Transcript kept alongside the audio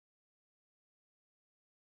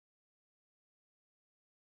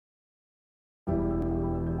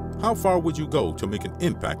how far would you go to make an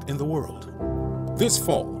impact in the world? This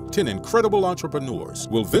fall, 10 incredible entrepreneurs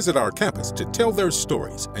will visit our campus to tell their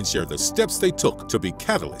stories and share the steps they took to be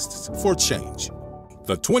catalysts for change.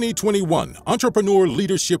 The 2021 Entrepreneur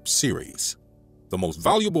Leadership Series, the most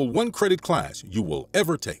valuable one-credit class you will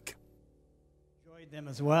ever take. Enjoyed them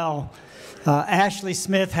as well. Ashley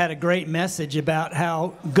Smith had a great message about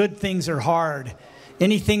how good things are hard.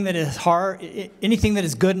 Anything that is hard, anything that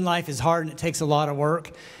is good in life is hard, and it takes a lot of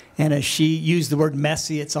work. And as she used the word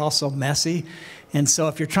messy, it's also messy. And so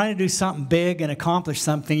if you're trying to do something big and accomplish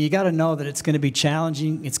something, you got to know that it's going to be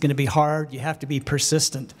challenging, it's going to be hard, you have to be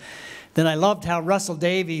persistent. Then I loved how Russell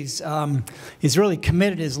Davies has really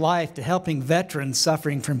committed his life to helping veterans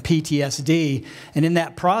suffering from PTSD. And in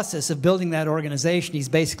that process of building that organization, he's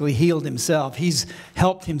basically healed himself. He's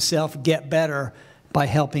helped himself get better by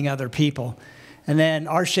helping other people. And then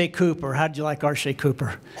Arshay Cooper. How did you like Arshay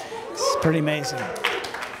Cooper? It's pretty amazing.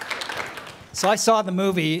 So I saw the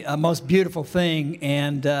movie, Most Beautiful Thing,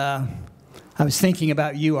 and I was thinking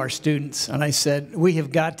about you, our students, and I said, we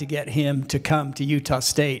have got to get him to come to Utah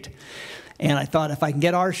State. And I thought, if I can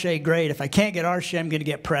get Arshay, great. If I can't get Arshay, I'm going to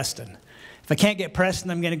get Preston. If I can't get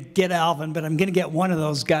Preston, I'm going to get Alvin, but I'm going to get one of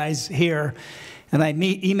those guys here. And I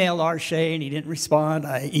emailed Arshay, and he didn't respond.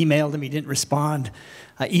 I emailed him, he didn't respond.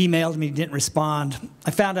 I emailed him, he didn't respond.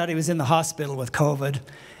 I found out he was in the hospital with COVID.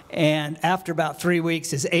 And after about 3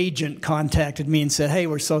 weeks, his agent contacted me and said, hey,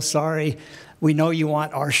 we're so sorry. We know you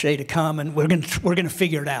want Arshay to come, and we're going to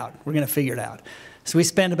figure it out. We're going to figure it out. So we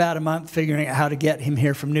spent about a month figuring out how to get him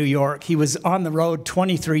here from New York. He was on the road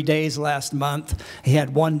 23 days last month. He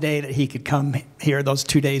had 1 day that he could come here, those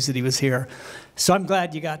 2 days that he was here. So I'm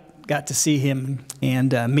glad you got to see him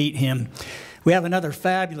and meet him. We have another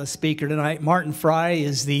fabulous speaker tonight. Martin Frey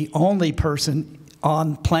is the only person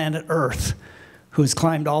on planet Earth who has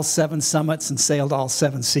climbed all 7 summits and sailed all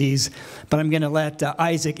 7 seas. But I'm going to let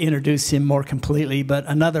Isaac introduce him more completely. But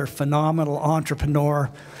another phenomenal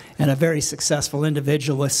entrepreneur and a very successful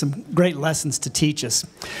individual with some great lessons to teach us.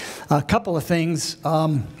 A couple of things.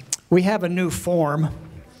 We have a new form.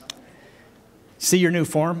 See your new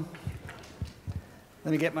form?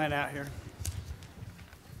 Let me get mine out here.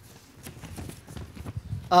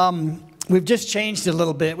 We've just changed it a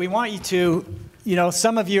little bit. We want you to, you know,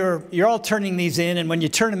 some of you, you're all turning these in, and when you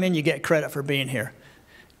turn them in, you get credit for being here.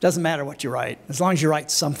 Doesn't matter what you write, as long as you write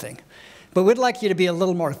something. But we'd like you to be a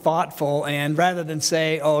little more thoughtful, and rather than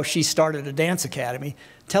say, oh, she started a dance academy,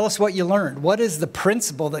 tell us what you learned. What is the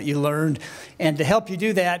principle that you learned? And to help you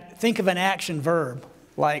do that, think of an action verb,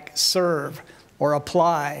 like serve, or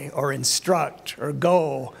apply, or instruct, or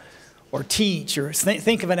go, or teach, or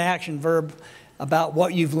think of an action verb about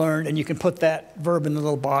what you've learned, and you can put that verb in the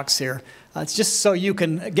little box here. It's just so you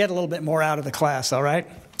can get a little bit more out of the class, all right?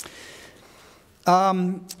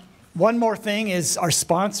 One more thing is our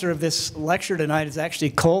sponsor of this lecture tonight is actually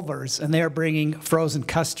Culver's, and they are bringing frozen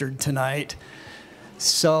custard tonight.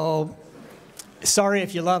 So, sorry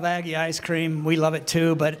if you love Aggie ice cream, we love it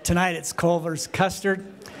too, but tonight it's Culver's custard.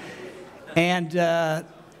 And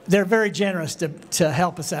they're very generous to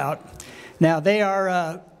help us out. Now, they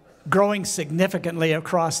are growing significantly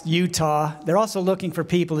across Utah. They're also looking for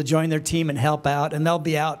people to join their team and help out, and they'll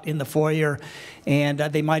be out in the foyer, and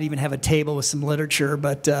they might even have a table with some literature.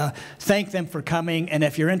 But thank them for coming, and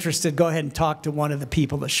if you're interested, go ahead and talk to one of the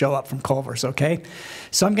people that show up from Culver's, okay?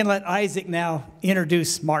 So I'm going to let Isaac now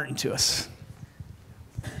introduce Martin to us.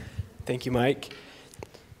 Thank you, Mike.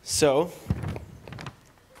 So,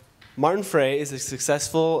 Martin Frey is a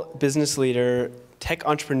successful business leader, tech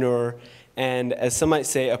entrepreneur, and as some might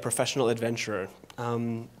say, a professional adventurer.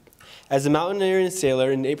 As a mountaineer and sailor,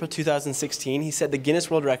 in April 2016, he set the Guinness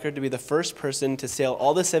World Record to be the first person to sail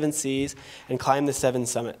all the 7 seas and climb the 7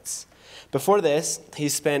 summits. Before this, he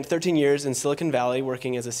spent 13 years in Silicon Valley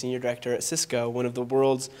working as a senior director at Cisco, one of the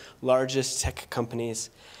world's largest tech companies.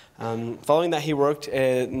 Following that, he worked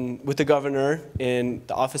with the governor in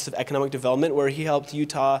the Office of Economic Development, where he helped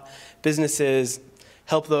Utah businesses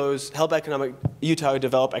help Utah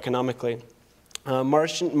develop economically.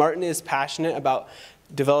 Martin is passionate about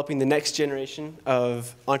developing the next generation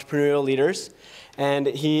of entrepreneurial leaders, and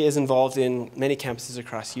he is involved in many campuses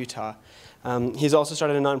across Utah. He's also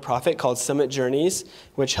started a nonprofit called Summit Journeys,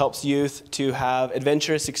 which helps youth to have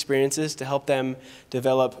adventurous experiences to help them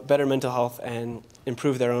develop better mental health and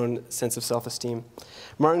improve their own sense of self-esteem.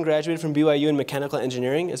 Martin graduated from BYU in mechanical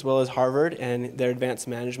engineering, as well as Harvard and their advanced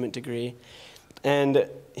management degree. And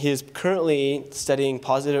he is currently studying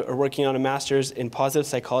working on a master's in positive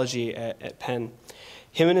psychology at Penn.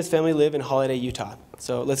 Him and his family live in Holiday, Utah.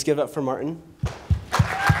 So let's give it up for Martin.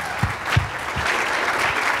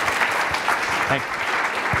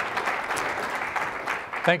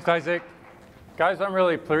 Thanks, Isaac. Guys, I'm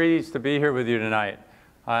really pleased to be here with you tonight.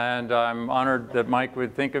 And I'm honored that Mike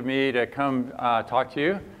would think of me to come talk to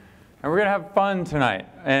you. And we're going to have fun tonight.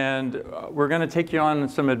 And we're going to take you on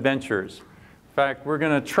some adventures. In fact, we're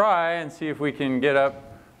going to try and see if we can get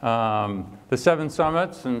up the 7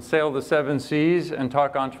 summits and sail the 7 seas and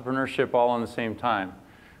talk entrepreneurship all on the same time.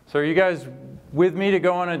 So are you guys with me to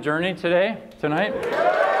go on a journey tonight?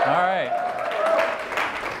 All right.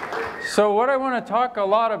 So what I want to talk a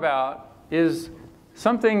lot about is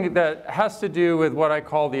something that has to do with what I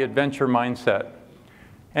call the adventure mindset.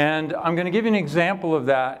 And I'm going to give you an example of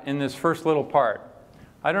that in this first little part.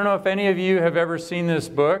 I don't know if any of you have ever seen this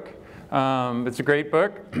book. It's a great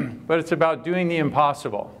book, but it's about doing the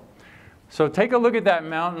impossible. So take a look at that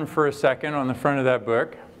mountain for a second on the front of that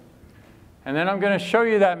book. And then I'm going to show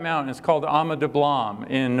you that mountain. It's called Ama Dablam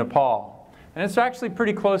in Nepal. And it's actually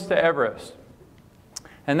pretty close to Everest.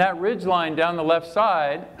 And that ridge line down the left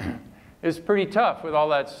side is pretty tough with all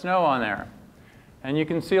that snow on there. And you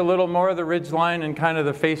can see a little more of the ridge line and kind of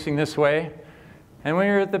the facing this way. And when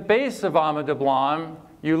you're at the base of Ama Dablam,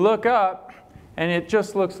 you look up and it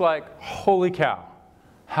just looks like, holy cow,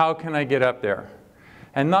 how can I get up there?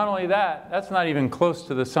 And not only that, that's not even close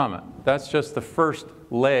to the summit. That's just the first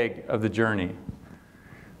leg of the journey.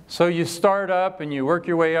 So you start up and you work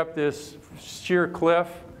your way up this sheer cliff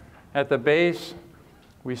at the base.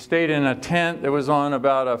 We stayed in a tent that was on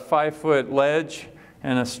about a 5-foot ledge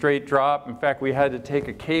and a straight drop. In fact, we had to take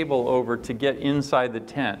a cable over to get inside the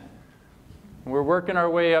tent. We're working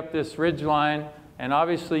our way up this ridge line, and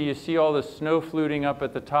obviously you see all the snow fluting up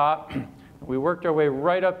at the top. We worked our way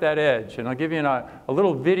right up that edge, and I'll give you a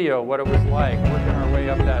little video of what it was like working our way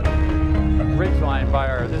up that ridge line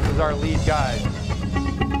by this is our lead guide.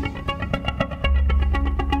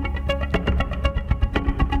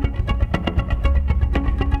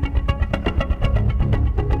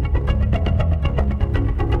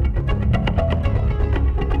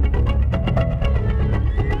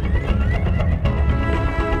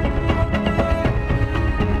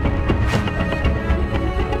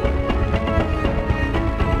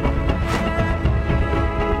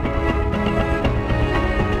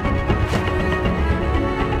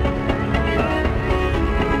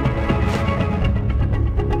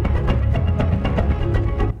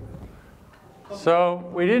 So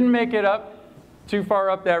we didn't make it up too far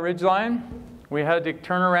up that ridgeline. We had to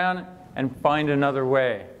turn around and find another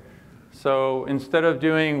way. So instead of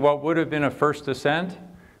doing what would have been a first ascent,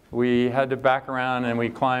 we had to back around and we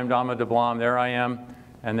climbed Ama Dablam. There I am,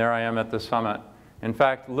 and there I am at the summit. In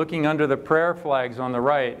fact, looking under the prayer flags on the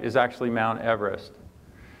right is actually Mount Everest.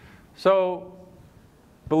 So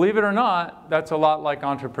believe it or not, that's a lot like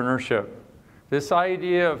entrepreneurship. This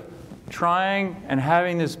idea of trying and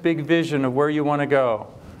having this big vision of where you want to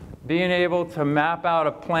go, being able to map out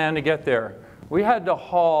a plan to get there. We had to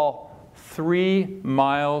haul 3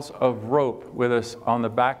 miles of rope with us on the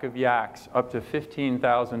back of yaks up to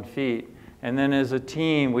 15,000 feet. And then as a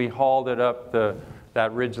team, we hauled it up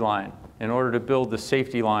that ridge line in order to build the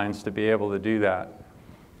safety lines to be able to do that.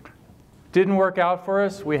 Didn't work out for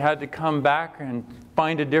us. We had to come back and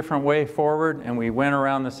find a different way forward, and we went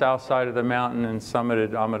around the south side of the mountain and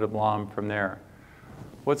summited Ama Dablam from there.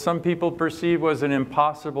 What some people perceived was an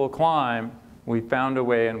impossible climb, we found a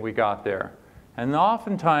way and we got there. And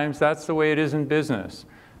oftentimes that's the way it is in business.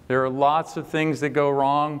 There are lots of things that go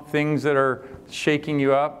wrong, things that are shaking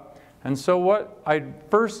you up. And so what I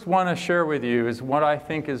first want to share with you is what I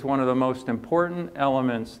think is one of the most important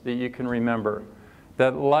elements that you can remember.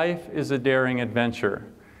 That life is a daring adventure.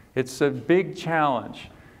 It's a big challenge.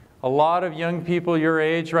 A lot of young people your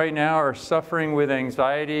age right now are suffering with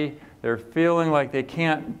anxiety. They're feeling like they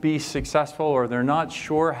can't be successful or they're not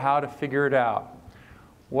sure how to figure it out.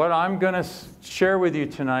 What I'm going to share with you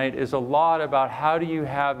tonight is a lot about how do you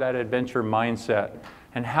have that adventure mindset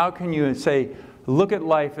and how can you say, look at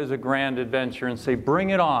life as a grand adventure and say, bring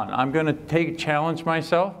it on. I'm going to challenge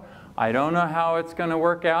myself. I don't know how it's going to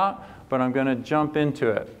work out, but I'm going to jump into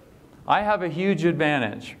it. I have a huge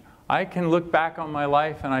advantage. I can look back on my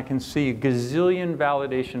life and I can see a gazillion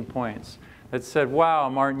validation points that said, wow,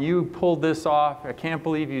 Martin, you pulled this off. I can't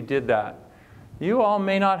believe you did that. You all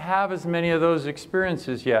may not have as many of those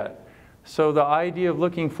experiences yet. So the idea of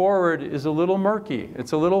looking forward is a little murky.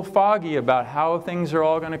 It's a little foggy about how things are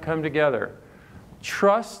all going to come together.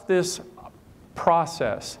 Trust this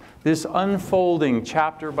process, this unfolding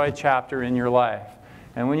chapter by chapter in your life.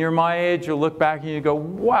 And when you're my age, you'll look back and you go,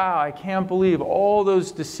 wow, I can't believe all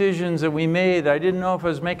those decisions that we made. I didn't know if I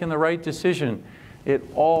was making the right decision. It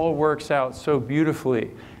all works out so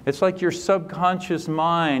beautifully. It's like your subconscious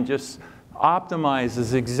mind just optimize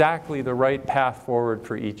is exactly the right path forward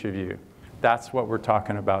for each of you. That's what we're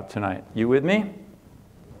talking about tonight. You with me?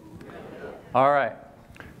 All right.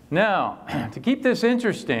 Now, to keep this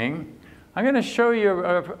interesting, I'm going to show you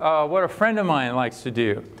what a friend of mine likes to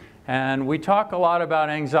do. And we talk a lot about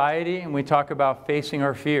anxiety, and we talk about facing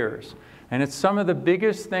our fears. And it's some of the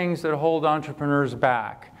biggest things that hold entrepreneurs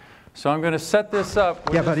back. So I'm going to set this up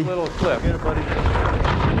with this little clip. Yeah, buddy.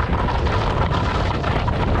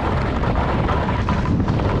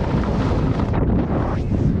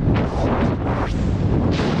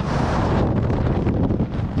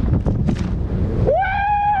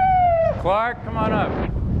 Clark, come on up.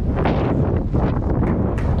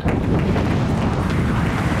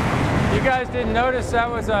 You guys didn't notice that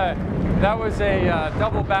was a double flip.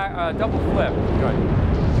 Go ahead.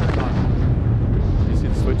 Turn it on. You see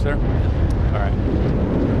the switch there? All right.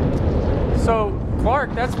 So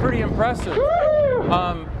Clark, that's pretty impressive.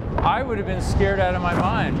 I would have been scared out of my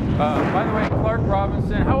mind. By the way, Clark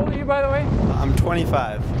Robinson, how old are you, by the way? I'm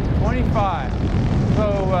 25. 25.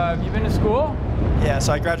 So you've been to school? Yeah,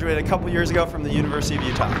 so I graduated a couple years ago from the University of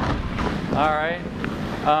Utah. All right.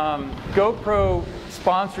 GoPro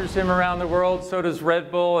sponsors him around the world, so does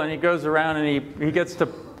Red Bull, and he goes around and he gets to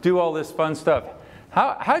do all this fun stuff.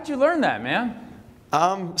 How'd you learn that, man?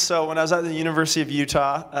 So when I was at the University of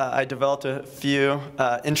Utah, I developed a few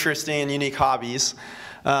interesting and unique hobbies.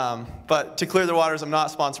 But to clear the waters, I'm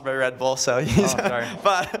not sponsored by Red Bull, so he's, sorry.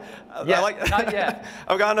 But Yeah, not yet.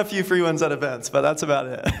 I've gotten a few free ones at events, but that's about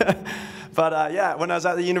it. But yeah, when I was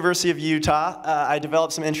at the University of Utah, I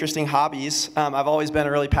developed some interesting hobbies. I've always been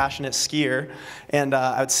a really passionate skier, and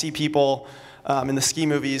I would see people in the ski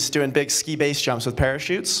movies doing big ski base jumps with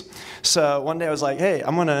parachutes. So one day I was like, hey,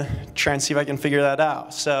 I'm gonna try and see if I can figure that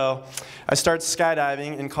out. So I started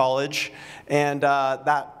skydiving in college, and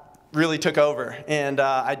that really took over. And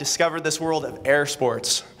I discovered this world of air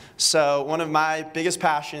sports. So one of my biggest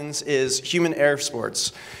passions is human air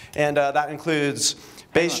sports, and that includes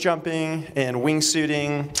base jumping and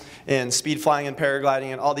wingsuiting and speed flying and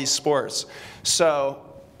paragliding and all these sports. So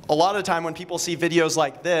a lot of the time when people see videos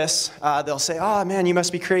like this, they'll say, oh man, you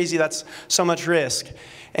must be crazy, that's so much risk.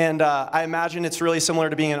 And I imagine it's really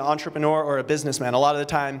similar to being an entrepreneur or a businessman. A lot of the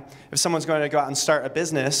time, if someone's going to go out and start a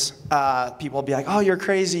business, people will be like, oh, you're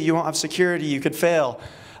crazy, you won't have security, you could fail.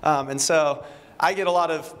 And so I get a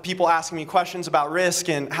lot of people asking me questions about risk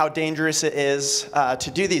and how dangerous it is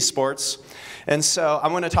to do these sports. And so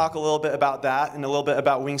I'm going to talk a little bit about that and a little bit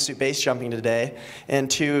about wingsuit base jumping today. And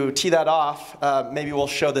to tee that off, maybe we'll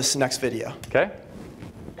show this next video. Okay.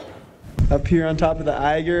 Up here on top of the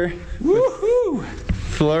Eiger, woohoo!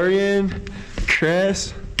 Florian,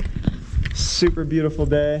 Chris, super beautiful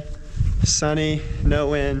day, sunny, no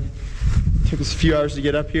wind. Took us a few hours to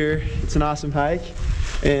get up here. It's an awesome hike,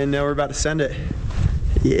 and now we're about to send it.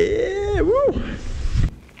 Yeah, woo!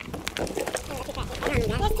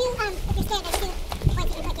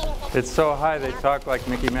 It's so high they talk like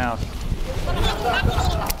Mickey Mouse.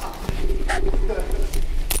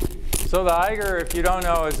 So the Eiger, if you don't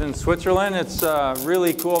know, is in Switzerland. It's a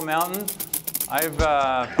really cool mountain. I've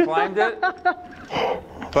climbed it,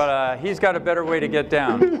 but he's got a better way to get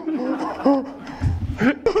down.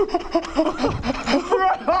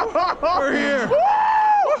 We're here.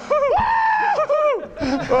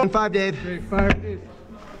 5, Dave. Okay, 5 days.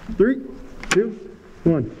 3, 2,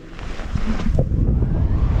 1.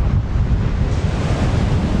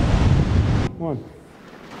 All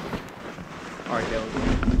right, Dale.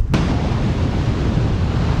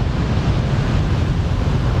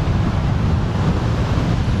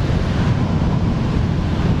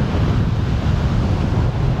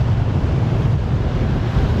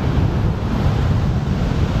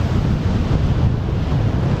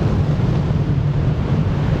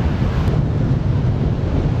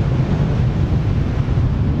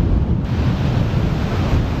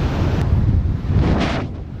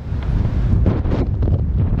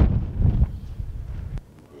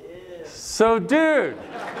 So, dude,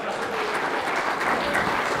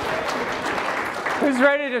 who's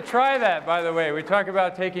ready to try that, by the way? We talk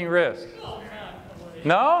about taking risks.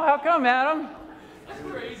 No? How come, Adam? That's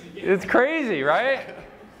crazy. It's crazy, right?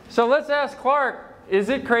 So let's ask Clark, is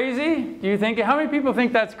it crazy? Do you think, how many people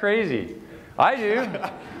think that's crazy? I do.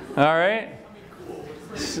 All right.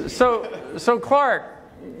 So Clark,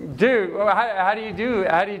 dude, how do you do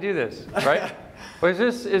this, right?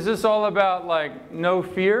 Is this all about like no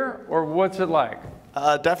fear, or what's it like?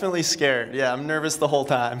 Definitely scared. Yeah, I'm nervous the whole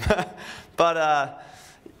time. But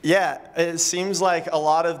yeah, it seems like a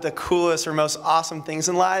lot of the coolest or most awesome things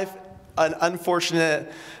in life an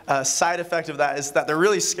unfortunate side effect of that is that they're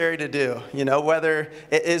really scary to do, whether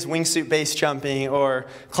it is wingsuit base jumping or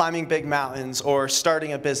climbing big mountains or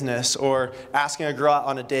starting a business or asking a girl out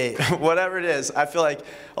on a date, whatever it is. I feel like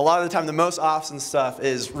a lot of the time the most awesome stuff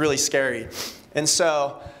is really scary. And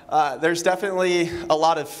so there's definitely a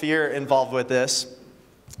lot of fear involved with this.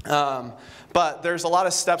 But there's a lot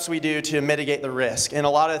of steps we do to mitigate the risk, and a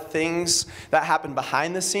lot of things that happen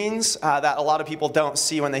behind the scenes that a lot of people don't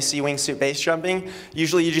see when they see wingsuit base jumping.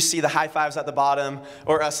 Usually you just see the high fives at the bottom,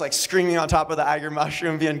 or us like screaming on top of the Eiger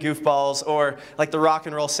mushroom being goofballs, or like the rock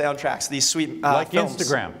and roll soundtracks, these sweet like films.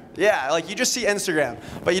 Instagram. Yeah, like you just see Instagram,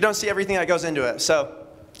 but you don't see everything that goes into it. So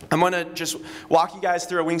I'm going to just walk you guys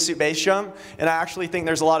through a wingsuit base jump, and I actually think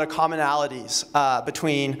there's a lot of commonalities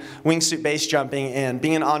between wingsuit base jumping and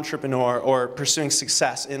being an entrepreneur or pursuing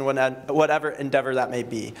success in whatever endeavor that may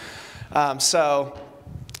be. So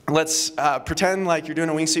let's pretend like you're doing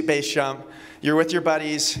a wingsuit base jump. You're with your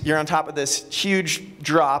buddies, you're on top of this huge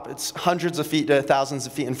drop, it's hundreds of feet to thousands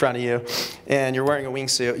of feet in front of you, and you're wearing a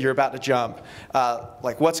wingsuit, you're about to jump.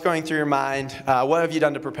 Like, what's going through your mind? What have you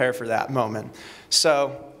done to prepare for that moment?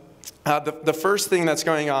 So the first thing that's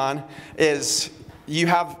going on is you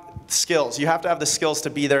have skills. You have to have the skills to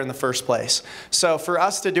be there in the first place. So for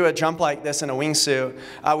us to do a jump like this in a wingsuit,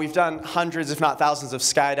 we've done hundreds, if not thousands, of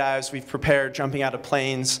skydives. We've prepared jumping out of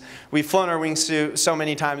planes. We've flown our wingsuit so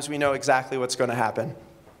many times we know exactly what's going to happen.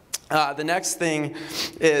 The next thing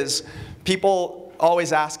is people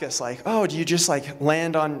always ask us, like, oh, do you just like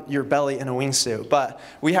land on your belly in a wingsuit? But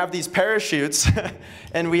we have these parachutes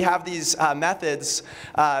and we have these methods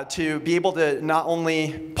to be able to not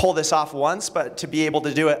only pull this off once, but to be able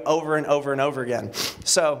to do it over and over and over again.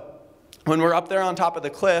 So when we're up there on top of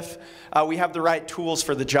the cliff, we have the right tools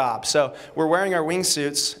for the job. So we're wearing our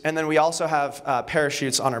wingsuits, and then we also have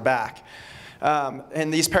parachutes on our back.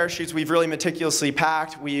 And these parachutes we've really meticulously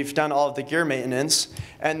packed. We've done all of the gear maintenance.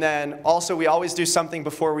 And then also we always do something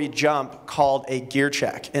before we jump called a gear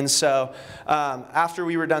check. And so after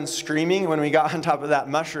we were done screaming, when we got on top of that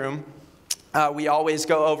mushroom, we always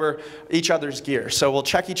go over each other's gear. So we'll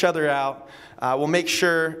check each other out. We'll make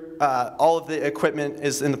sure all of the equipment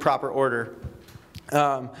is in the proper order.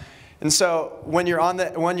 And so when you're on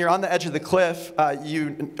the edge of the cliff,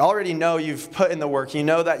 you already know you've put in the work. You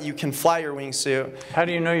know that you can fly your wingsuit. How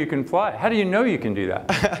do you know you can fly? How do you know you can do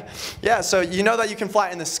that? Yeah, so you know that you can fly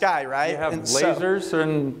in the sky, right? You have lasers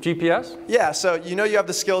and GPS? Yeah, so you know you have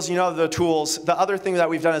the skills, you know the tools. The other thing that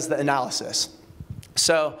we've done is the analysis.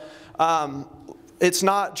 So it's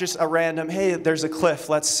not just a random, hey, there's a cliff,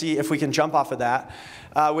 let's see if we can jump off of that.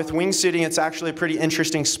 With wingsuiting, it's actually a pretty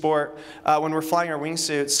interesting sport. When we're flying our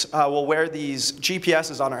wingsuits, we'll wear these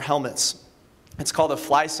GPSs on our helmets. It's called a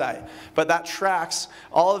fly sight, but that tracks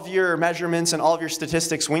all of your measurements and all of your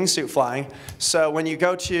statistics wingsuit flying. So when you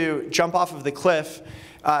go to jump off of the cliff,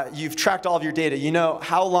 you've tracked all of your data. You know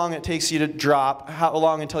how long it takes you to drop, how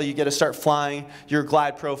long until you get to start flying, your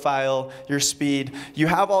glide profile, your speed. You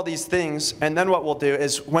have all these things, and then what we'll do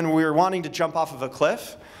is when we're wanting to jump off of a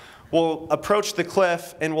cliff, we'll approach the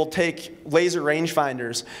cliff and we'll take laser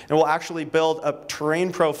rangefinders and we'll actually build a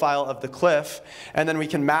terrain profile of the cliff, and then we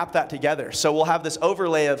can map that together. So we'll have this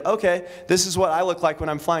overlay of, okay, this is what I look like when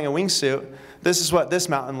I'm flying a wingsuit, this is what this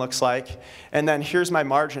mountain looks like, and then here's my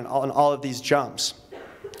margin on all of these jumps.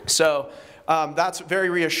 So that's very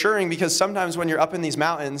reassuring, because sometimes when you're up in these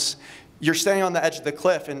mountains, you're standing on the edge of the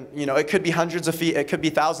cliff, and it could be hundreds of feet, it could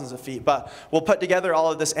be thousands of feet, but we'll put together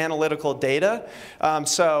all of this analytical data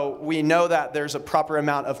so we know that there's a proper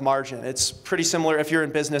amount of margin. It's pretty similar if you're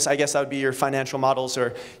in business. I guess that would be your financial models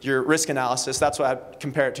or your risk analysis. That's what I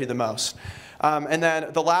compare it to the most. And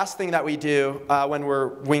then the last thing that we do when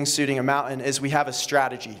we're wingsuiting a mountain is we have a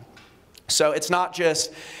strategy. So it's not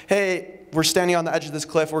just, hey, we're standing on the edge of this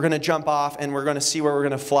cliff, we're going to jump off, and we're going to see where we're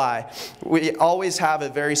going to fly. We always have a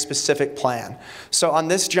very specific plan. So on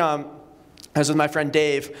this jump, as with my friend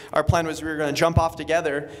Dave, our plan was we were going to jump off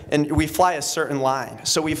together and we fly a certain line.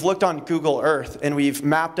 So we've looked on Google Earth and we've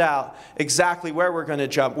mapped out exactly where we're going to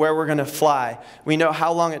jump, where we're going to fly. We know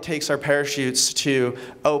how long it takes our parachutes to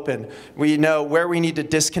open. We know where we need to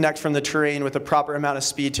disconnect from the terrain with the proper amount of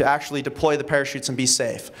speed to actually deploy the parachutes and be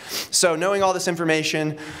safe. So knowing all this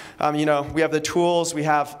information, we have the tools, we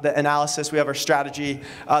have the analysis, we have our strategy.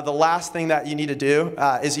 The last thing that you need to do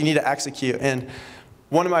is you need to execute. And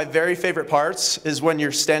one of my very favorite parts is when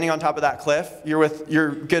you're standing on top of that cliff, you're with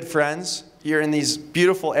your good friends, you're in these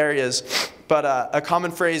beautiful areas, but a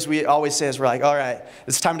common phrase we always say is we're like, all right,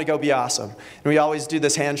 it's time to go be awesome. And we always do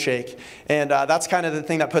this handshake, and that's kind of the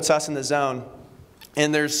thing that puts us in the zone.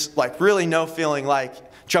 And there's like really no feeling like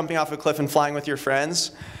jumping off a cliff and flying with your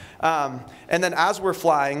friends. And then as we're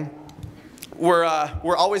flying, we're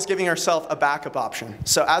always giving ourselves a backup option.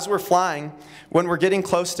 So as we're flying, when we're getting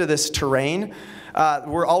close to this terrain,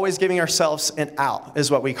 we're always giving ourselves an out,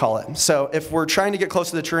 is what we call it. So if we're trying to get close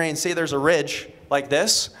to the terrain, say there's a ridge like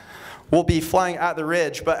this, we'll be flying at the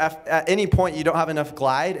ridge, but at any point you don't have enough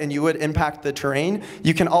glide and you would impact the terrain,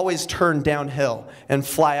 you can always turn downhill and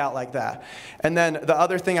fly out like that. And then the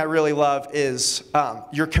other thing I really love is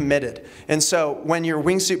you're committed. And so when you're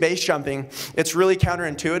wingsuit base jumping, it's really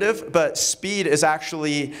counterintuitive, but speed is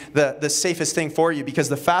actually the safest thing for you, because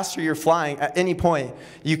the faster you're flying, at any point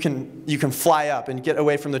you can fly up and get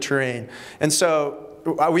away from the terrain. And so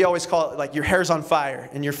we always call it like your hair's on fire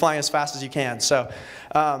and you're flying as fast as you can. So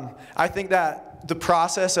I think that the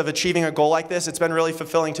process of achieving a goal like this, it's been really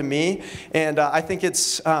fulfilling to me. And I think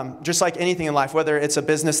it's just like anything in life, whether it's a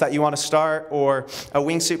business that you want to start or a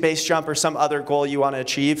wingsuit base jump or some other goal you want to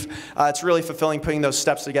achieve, it's really fulfilling putting those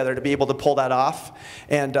steps together to be able to pull that off.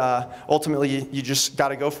 And ultimately, you just got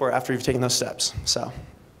to go for it after you've taken those steps. So,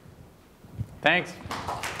 thanks.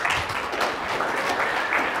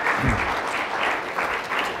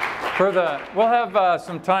 We'll have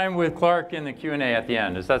some time with Clark in the Q&A at the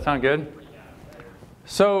end. Does that sound good?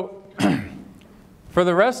 So for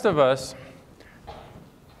the rest of us,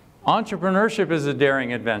 entrepreneurship is a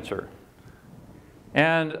daring adventure.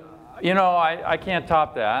 And, you know, I can't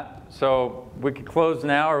top that. So we could close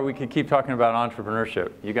now or we could keep talking about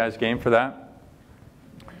entrepreneurship. You guys game for that?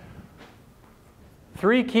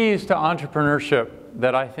 3 keys to entrepreneurship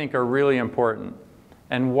that I think are really important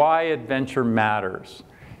and why adventure matters.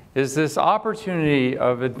 Is this opportunity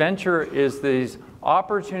of adventure is these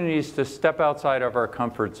opportunities to step outside of our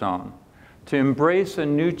comfort zone, to embrace a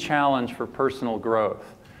new challenge for personal growth.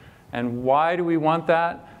 And why do we want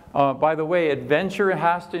that? By the way, adventure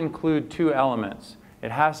has to include 2 elements.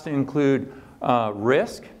 It has to include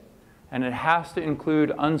risk, and it has to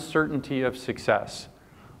include uncertainty of success.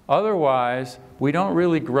 Otherwise, we don't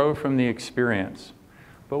really grow from the experience.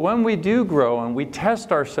 But when we do grow and we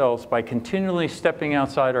test ourselves by continually stepping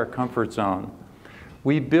outside our comfort zone,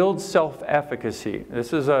 we build self-efficacy.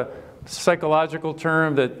 This is a psychological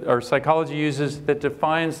term that our psychology uses that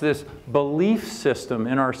defines this belief system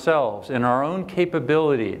in ourselves, in our own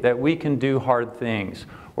capability that we can do hard things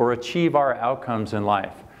or achieve our outcomes in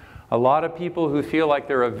life. A lot of people who feel like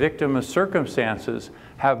they're a victim of circumstances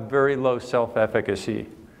have very low self-efficacy.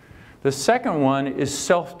 The second one is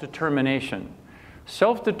self-determination.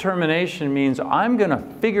 Self-determination means I'm going to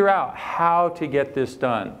figure out how to get this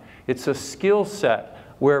done. It's a skill set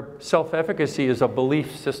where self-efficacy is a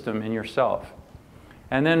belief system in yourself.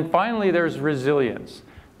 And then finally, there's resilience.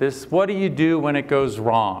 This, what do you do when it goes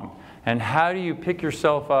wrong? And how do you pick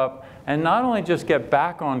yourself up and not only just get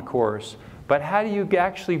back on course, but how do you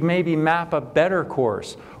actually maybe map a better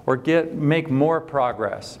course or make more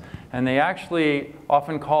progress? And they actually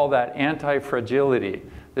often call that anti-fragility.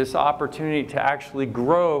 This opportunity to actually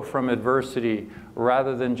grow from adversity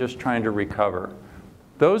rather than just trying to recover.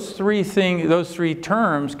 Those three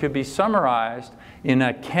terms could be summarized in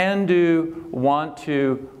a can-do,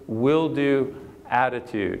 want-to, will-do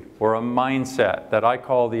attitude, or a mindset that I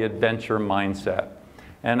call the adventure mindset.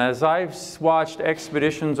 And as I've watched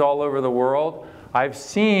expeditions all over the world, I've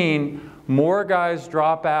seen more guys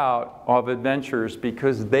drop out of adventures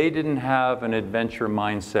because they didn't have an adventure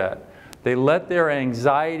mindset. They let their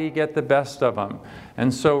anxiety get the best of them.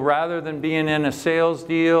 And so rather than being in a sales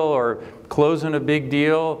deal or closing a big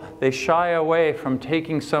deal, they shy away from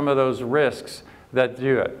taking some of those risks that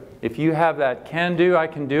do it. If you have that can-do, I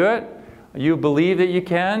can do it, you believe that you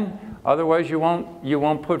can, otherwise you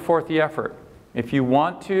won't put forth the effort. If you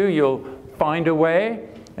want to, you'll find a way.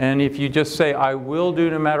 And if you just say, I will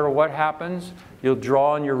do no matter what happens, you'll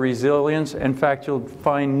draw on your resilience. In fact, you'll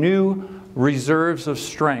find new reserves of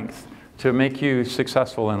strength to make you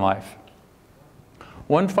successful in life.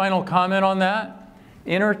 One final comment on that.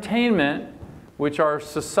 Entertainment, which our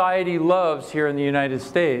society loves here in the United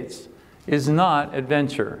States, is not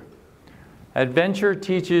adventure. Adventure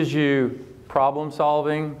teaches you problem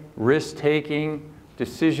solving, risk taking,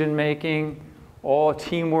 decision making, all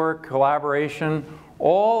teamwork, collaboration.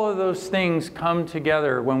 All of those things come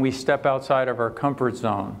together when we step outside of our comfort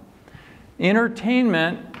zone.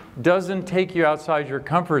 Entertainment doesn't take you outside your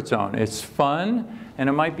comfort zone. It's fun, and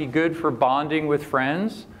it might be good for bonding with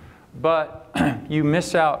friends, but you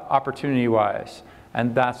miss out opportunity-wise,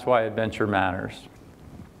 and that's why adventure matters.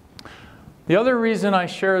 The other reason I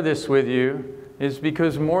share this with you is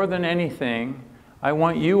because more than anything, I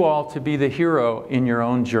want you all to be the hero in your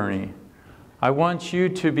own journey. I want you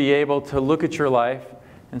to be able to look at your life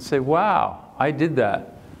and say, wow, I did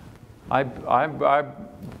that. I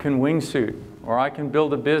can wingsuit, or I can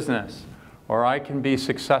build a business, or I can be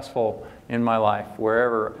successful in my life,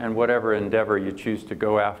 wherever and whatever endeavor you choose to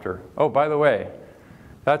go after. Oh, by the way,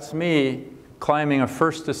 that's me climbing a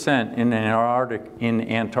first ascent in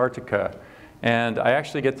Antarctica. And I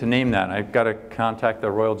actually get to name that. I've got to contact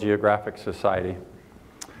the Royal Geographic Society.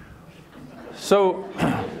 So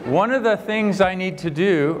one of the things I need to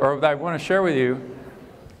do, or that I want to share with you,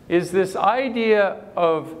 is this idea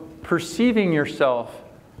of perceiving yourself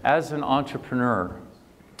as an entrepreneur.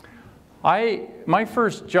 My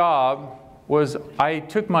first job was I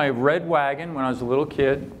took my red wagon when I was a little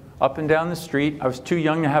kid up and down the street. I was too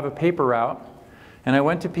young to have a paper route. And I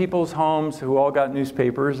went to people's homes who all got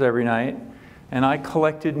newspapers every night. And I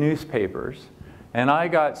collected newspapers. And I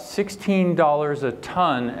got $16 a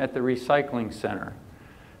ton at the recycling center.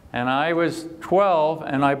 And I was 12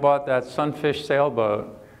 and I bought that Sunfish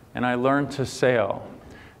sailboat and I learned to sail.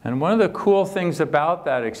 And one of the cool things about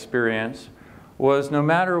that experience was no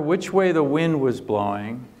matter which way the wind was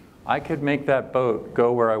blowing, I could make that boat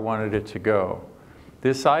go where I wanted it to go.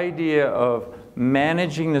 This idea of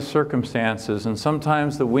managing the circumstances, and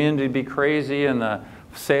sometimes the wind would be crazy and the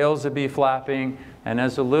sails would be flapping, and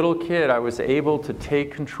as a little kid I was able to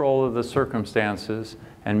take control of the circumstances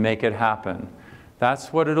and make it happen.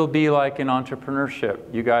 That's what it'll be like in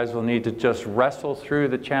entrepreneurship. You guys will need to just wrestle through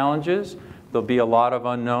the challenges. There'll be a lot of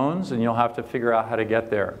unknowns and you'll have to figure out how to get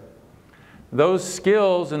there. Those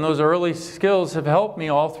skills and those early skills have helped me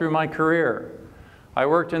all through my career. I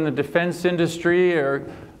worked in the defense industry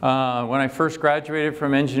when I first graduated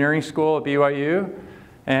from engineering school at BYU,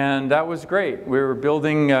 and that was great. We were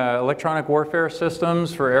building electronic warfare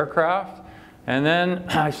systems for aircraft, and then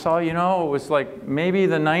I saw, it was like maybe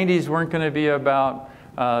the 90s weren't going to be about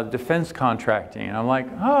defense contracting. And I'm like,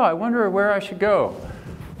 oh, I wonder where I should go.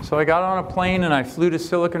 So I got on a plane and I flew to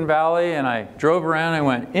Silicon Valley and I drove around and I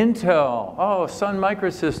went, Intel, oh, Sun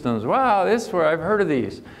Microsystems, wow, this is where I've heard of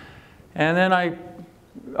these. And then I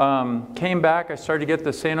came back, I started to get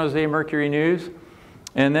the San Jose Mercury News,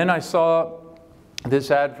 and then I saw this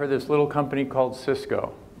ad for this little company called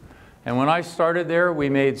Cisco. And when I started there, we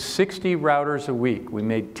made 60 routers a week. We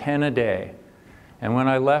made 10 a day. And when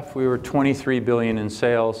I left, we were 23 billion in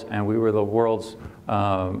sales, and we were the world's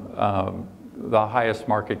the highest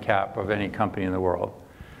market cap of any company in the world.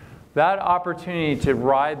 That opportunity to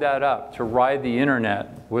ride that up, to ride the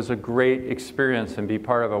internet, was a great experience and be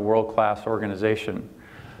part of a world-class organization.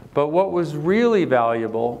 But what was really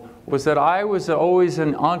valuable was that I was always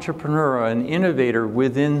an entrepreneur, an innovator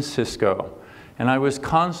within Cisco. And I was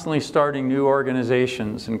constantly starting new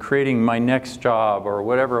organizations and creating my next job or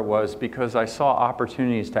whatever it was because I saw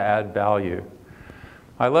opportunities to add value.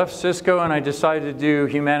 I left Cisco and I decided to do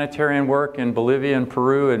humanitarian work in Bolivia and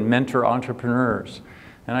Peru and mentor entrepreneurs.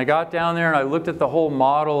 And I got down there and I looked at the whole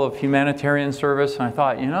model of humanitarian service and I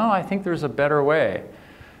thought, I think there's a better way.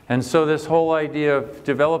 And so this whole idea of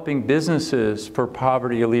developing businesses for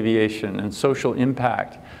poverty alleviation and social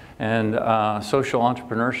impact and social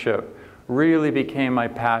entrepreneurship really became my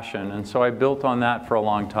passion. And so I built on that for a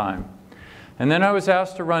long time. And then I was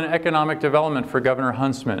asked to run economic development for Governor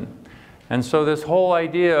Huntsman. And so this whole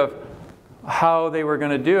idea of how they were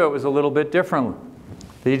going to do it was a little bit different.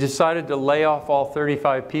 They decided to lay off all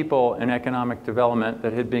 35 people in economic development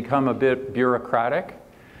that had become a bit bureaucratic.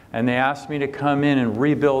 And they asked me to come in and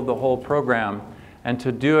rebuild the whole program and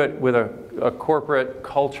to do it with a corporate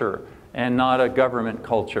culture and not a government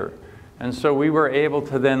culture. And so we were able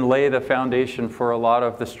to then lay the foundation for a lot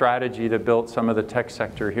of the strategy that built some of the tech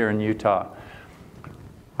sector here in Utah.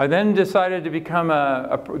 I then decided to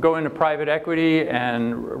go into private equity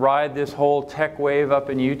and ride this whole tech wave up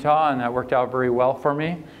in Utah, and that worked out very well for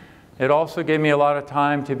me. It also gave me a lot of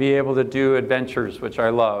time to be able to do adventures, which I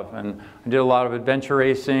love. And I did a lot of adventure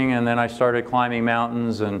racing, and then I started climbing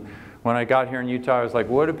mountains. And when I got here in Utah, I was like,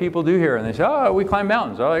 what do people do here? And they said, oh, we climb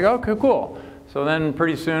mountains. I was like, okay, cool. So then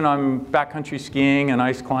pretty soon I'm backcountry skiing and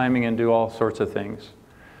ice climbing and do all sorts of things.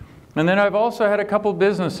 And then I've also had a couple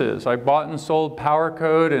businesses. I bought and sold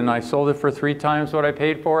PowerCode, and I sold it for 3 times what I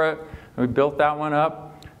paid for it. We built that one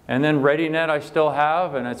up. And then ReadyNet I still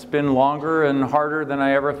have, and it's been longer and harder than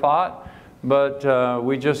I ever thought. But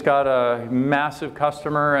we just got a massive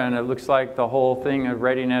customer, and it looks like the whole thing at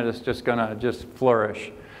ReadyNet is just going to just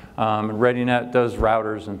flourish. ReadyNet does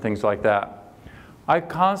routers and things like that. I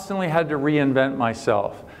constantly had to reinvent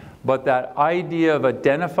myself. But that idea of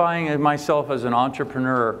identifying myself as an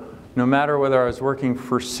entrepreneur, no matter whether I was working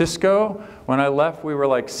for Cisco, when I left we were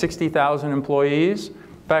like 60,000 employees.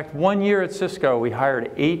 In fact, 1 year at Cisco we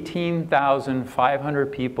hired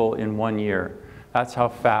 18,500 people in 1 year. That's how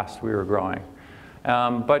fast we were growing.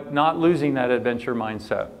 but not losing that adventure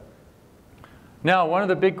mindset. Now, one of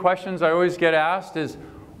the big questions I always get asked is,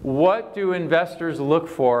 what do investors look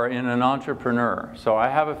for in an entrepreneur? So I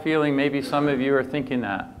have a feeling maybe some of you are thinking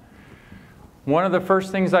that. One of the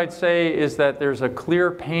first things I'd say is that there's a clear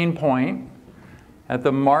pain point that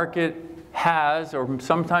the market has, or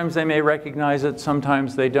sometimes they may recognize it,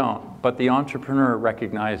 sometimes they don't. But the entrepreneur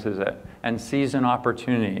recognizes it and sees an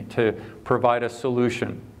opportunity to provide a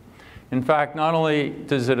solution. In fact, not only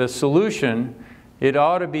does it a solution, it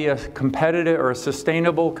ought to be a competitive or a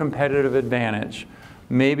sustainable competitive advantage.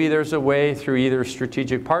 Maybe there's a way through either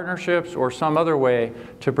strategic partnerships or some other way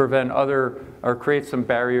to prevent other or create some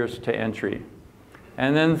barriers to entry.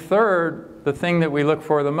 And then third, the thing that we look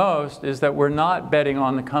for the most is that we're not betting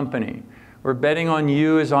on the company. We're betting on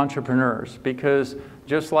you as entrepreneurs, because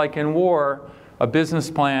just like in war, a business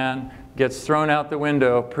plan gets thrown out the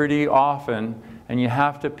window pretty often, and you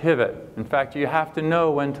have to pivot. In fact, you have to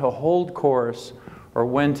know when to hold course or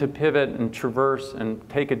when to pivot and traverse and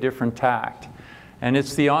take a different tact. And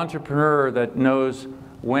it's the entrepreneur that knows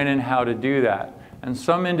when and how to do that. And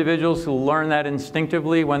some individuals who learn that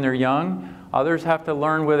instinctively when they're young, others have to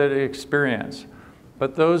learn with it experience.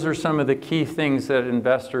 But those are some of the key things that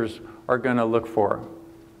investors are going to look for.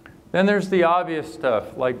 Then there's the obvious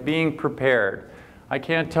stuff, like being prepared. I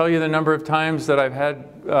can't tell you the number of times that I've had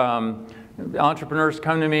entrepreneurs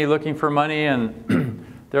come to me looking for money, and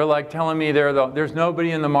they're like telling me there's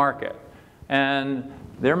nobody in the market. And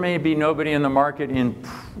there may be nobody in the market in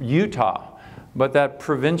Utah, but that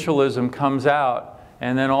provincialism comes out,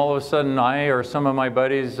 and then all of a sudden I or some of my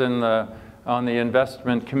buddies on the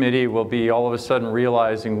investment committee will be all of a sudden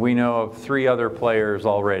realizing we know of 3 other players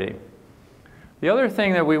already. The other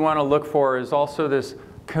thing that we want to look for is also this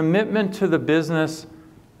commitment to the business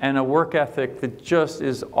and a work ethic that just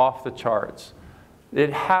is off the charts.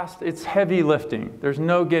 It's heavy lifting. There's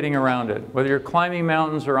no getting around it. Whether you're climbing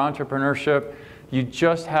mountains or entrepreneurship, you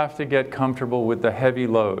just have to get comfortable with the heavy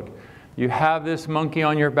load. You have this monkey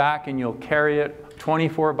on your back and you'll carry it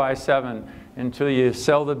 24/7 until you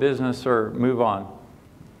sell the business or move on.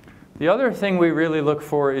 The other thing we really look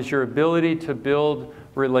for is your ability to build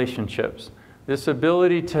relationships. This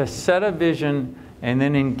ability to set a vision and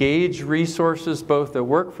then engage resources both that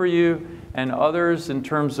work for you and others in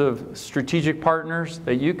terms of strategic partners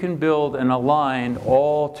that you can build and align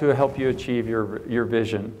all to help you achieve your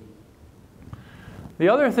vision. The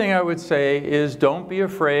other thing I would say is don't be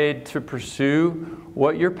afraid to pursue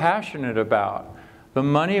what you're passionate about. The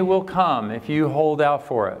money will come if you hold out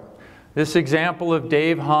for it. This example of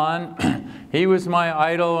Dave Hahn, he was my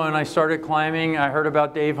idol when I started climbing. I heard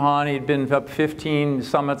about Dave Hahn. He'd been up 15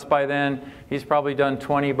 summits by then. He's probably done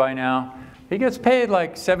 20 by now. He gets paid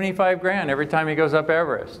like 75 grand every time he goes up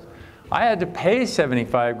Everest. I had to pay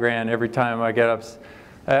 75 grand every time I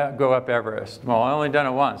go up Everest. Well, I only done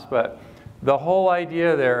it once, but the whole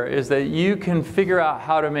idea there is that you can figure out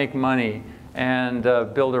how to make money and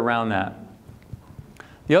build around that.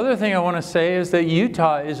 The other thing I want to say is that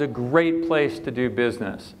Utah is a great place to do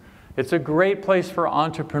business. It's a great place for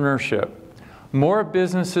entrepreneurship. More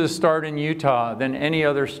businesses start in Utah than any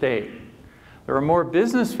other state. There are more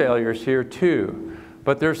business failures here too,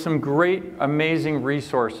 but there's some great, amazing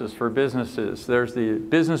resources for businesses. There's the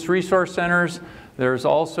business resource centers. There's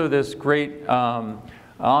also this great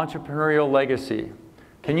entrepreneurial legacy.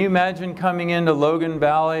 Can you imagine coming into Logan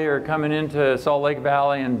Valley or coming into Salt Lake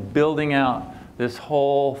Valley and building out this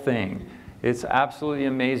whole thing? It's absolutely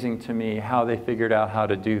amazing to me how they figured out how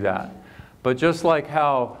to do that. But just like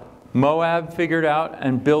how Moab figured out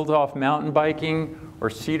and built off mountain biking, or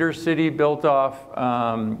Cedar City built off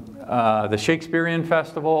the Shakespearean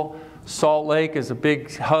Festival, Salt Lake is a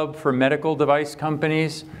big hub for medical device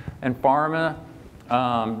companies and pharma.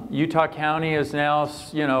 Utah County is now,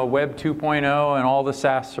 Web 2.0 and all the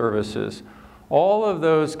SaaS services. All of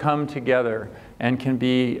those come together and can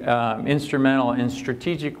be instrumental in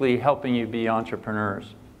strategically helping you be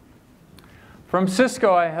entrepreneurs. From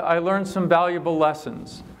Cisco, I learned some valuable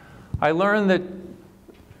lessons. I learned that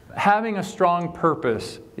having a strong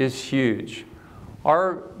purpose is huge.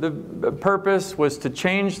 The purpose was to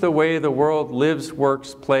change the way the world lives,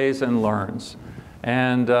 works, plays, and learns.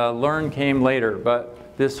 And learn came later, but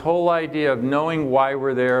this whole idea of knowing why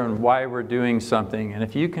we're there and why we're doing something, and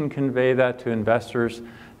if you can convey that to investors,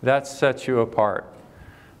 that sets you apart.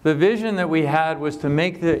 The vision that we had was to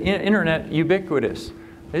make the internet ubiquitous.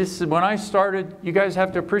 When I started, you guys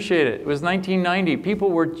have to appreciate it. It was 1990.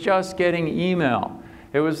 People were just getting email.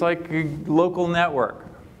 It was like a local network.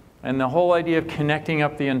 And the whole idea of connecting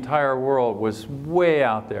up the entire world was way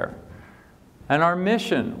out there. And our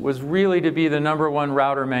mission was really to be the #1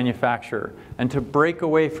 router manufacturer and to break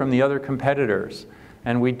away from the other competitors.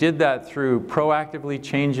 And we did that through proactively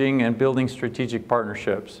changing and building strategic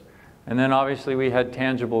partnerships. And then obviously we had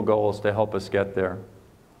tangible goals to help us get there.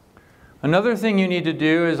 Another thing you need to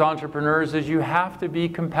do as entrepreneurs is you have to be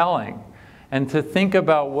compelling and to think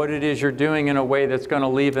about what it is you're doing in a way that's going to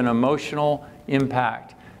leave an emotional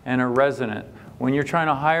impact and a resonant. When you're trying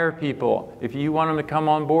to hire people, if you want them to come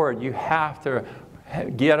on board, you have to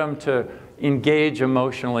get them to engage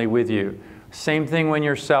emotionally with you. Same thing when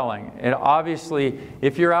you're selling. And obviously,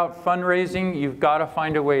 if you're out fundraising, you've got to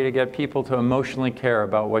find a way to get people to emotionally care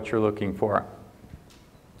about what you're looking for.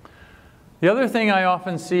 The other thing I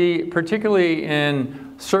often see, particularly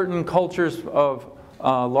in certain cultures of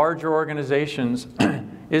larger organizations,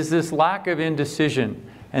 is this lack of indecision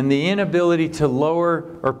and the inability to lower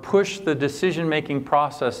or push the decision-making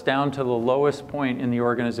process down to the lowest point in the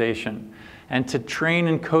organization and to train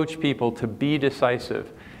and coach people to be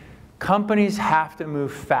decisive. Companies have to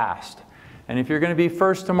move fast. And if you're going to be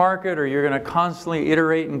first to market or you're going to constantly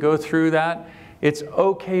iterate and go through that, it's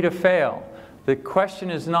okay to fail. The question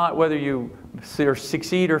is not whether you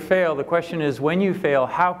succeed or fail. The question is, when you fail,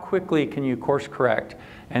 how quickly can you course correct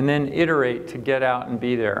and then iterate to get out and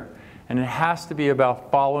be there. And it has to be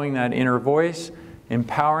about following that inner voice,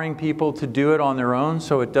 empowering people to do it on their own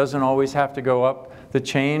so it doesn't always have to go up the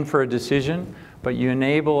chain for a decision, but you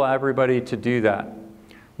enable everybody to do that.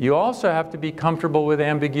 You also have to be comfortable with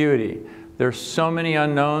ambiguity. There's so many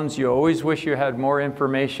unknowns, you always wish you had more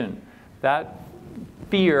information. That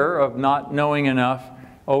fear of not knowing enough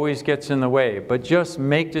always gets in the way, but just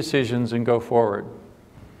make decisions and go forward.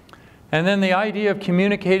 And then the idea of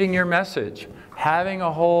communicating your message. Having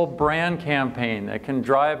a whole brand campaign that can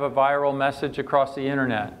drive a viral message across the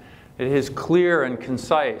internet. It is clear and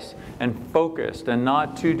concise and focused and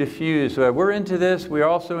not too diffused. We're into this, we're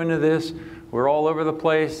also into this, we're all over the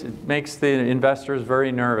place. It makes the investors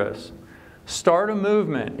very nervous. Start a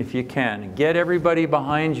movement if you can. Get everybody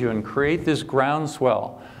behind you and create this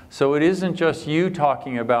groundswell. So it isn't just you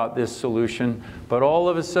talking about this solution, but all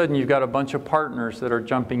of a sudden you've got a bunch of partners that are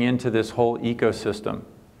jumping into this whole ecosystem.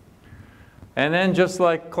 And then just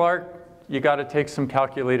like Clark, you got to take some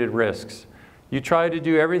calculated risks. You try to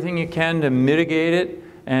do everything you can to mitigate it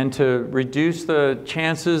and to reduce the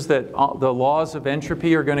chances that the laws of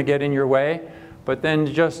entropy are going to get in your way, but then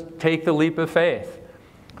just take the leap of faith.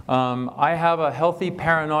 I have a healthy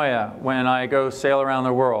paranoia when I go sail around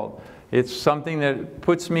the world. It's something that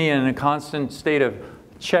puts me in a constant state of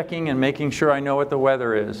checking and making sure I know what the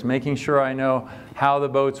weather is, making sure I know how the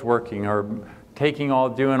boat's working, or doing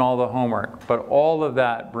all the homework. But all of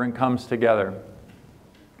that comes together.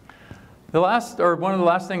 One of the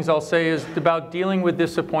last things I'll say is about dealing with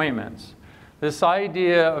disappointments. This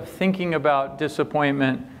idea of thinking about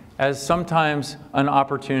disappointment as sometimes an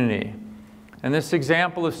opportunity. And this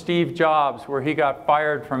example of Steve Jobs, where he got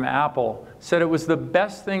fired from Apple, said it was the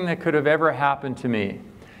best thing that could have ever happened to me.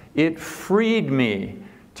 It freed me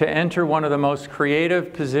to enter one of the most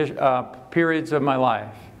creative periods of my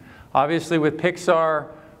life. Obviously with Pixar,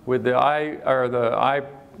 with the iPad,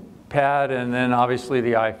 and then obviously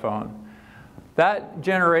the iPhone. That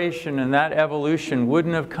generation and that evolution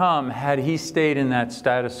wouldn't have come had he stayed in that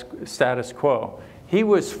status quo. He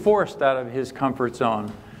was forced out of his comfort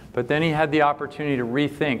zone, but then he had the opportunity to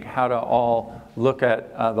rethink how to all look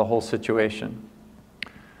at the whole situation.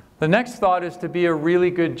 The next thought is to be a really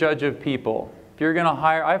good judge of people. If you're going to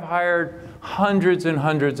hire, I've hired hundreds and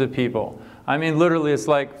hundreds of people. I mean, literally, it's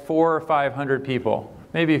like 400 or 500 people,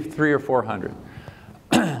 maybe 300 or 400.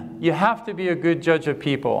 You have to be a good judge of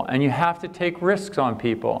people, and you have to take risks on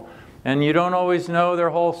people. And you don't always know their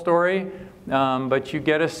whole story, but you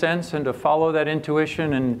get a sense, and to follow that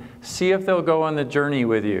intuition and see if they'll go on the journey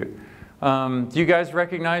with you. Do you guys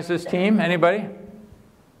recognize this team? Anybody?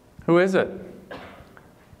 Who is it?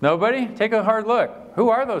 Nobody? Take a hard look. Who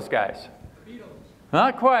are those guys? The Beatles.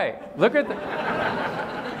 Not quite. Look at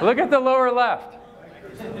the lower left.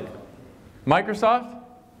 Microsoft?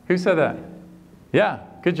 Who said that? Yeah,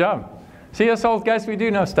 good job. See, us old guys, we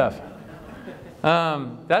do know stuff.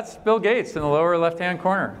 That's Bill Gates in the lower left-hand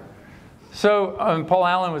corner. So Paul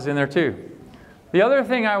Allen was in there too. The other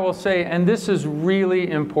thing I will say, and this is really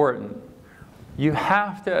important, you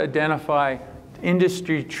have to identify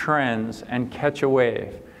industry trends and catch a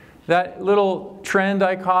wave. That little trend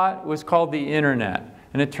I caught was called the internet,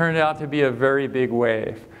 and it turned out to be a very big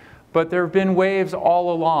wave. But there have been waves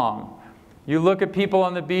all along. You look at people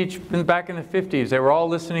on the beach back in the 50s, they were all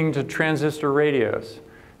listening to transistor radios.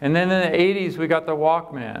 And then in the 80s, we got the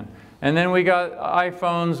Walkman. And then we got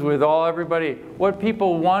iPhones with everybody. What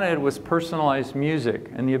people wanted was personalized music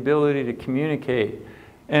and the ability to communicate.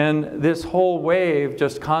 And this whole wave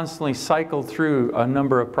just constantly cycled through a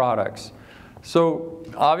number of products. So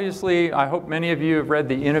obviously, I hope many of you have read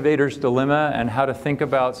The Innovator's Dilemma and how to think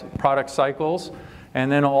about product cycles.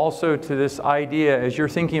 And then also to this idea, as you're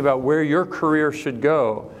thinking about where your career should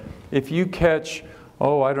go, if you catch,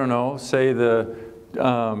 I don't know, say the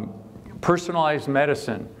personalized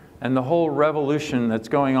medicine, and the whole revolution that's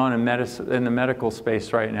going on in the medical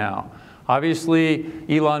space right now. Obviously,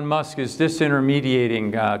 Elon Musk is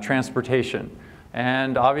disintermediating transportation.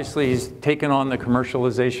 And obviously, he's taken on the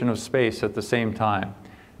commercialization of space at the same time.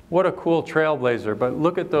 What a cool trailblazer. But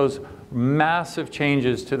look at those massive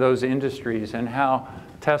changes to those industries and how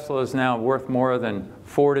Tesla is now worth more than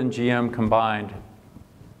Ford and GM combined.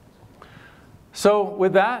 So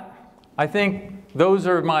with that, I think those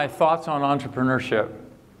are my thoughts on entrepreneurship.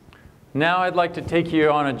 Now I'd like to take you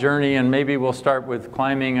on a journey, and maybe we'll start with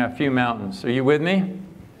climbing a few mountains. Are you with me?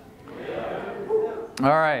 Yeah. All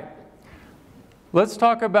right. Let's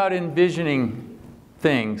talk about envisioning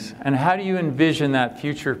things, and how do you envision that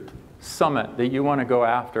future summit that you want to go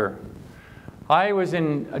after? I was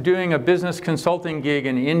doing a business consulting gig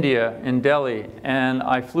in India, in Delhi, and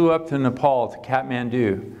I flew up to Nepal, to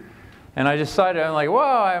Kathmandu. And I decided, I'm like,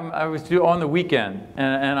 well, I was on the weekend,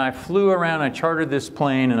 and I flew around, I chartered this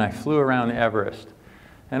plane, and I flew around Everest.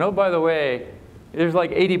 And oh, by the way, there's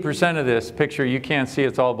like 80% of this picture you can't see,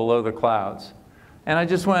 it's all below the clouds. And I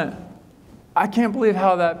just went, I can't believe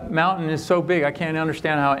how that mountain is so big. I can't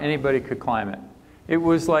understand how anybody could climb it. It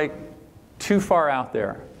was like too far out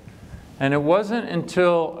there. And it wasn't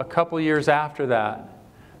until a couple years after that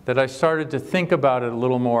that I started to think about it a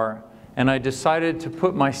little more. And I decided to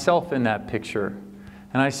put myself in that picture.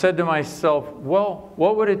 And I said to myself, well,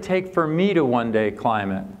 what would it take for me to one day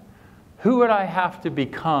climb it? Who would I have to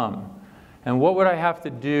become? And what would I have to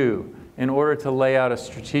do in order to lay out a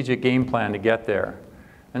strategic game plan to get there?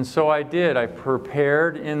 And so I did. I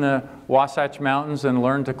prepared in the Wasatch Mountains and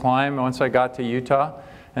learned to climb once I got to Utah.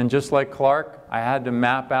 And just like Clark, I had to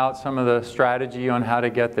map out some of the strategy on how to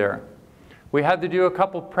get there. We had to do a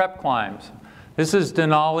couple prep climbs. This is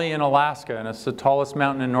Denali in Alaska, and it's the tallest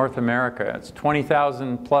mountain in North America. It's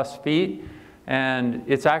 20,000 plus feet, and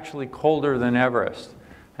it's actually colder than Everest.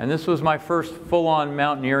 And this was my first full-on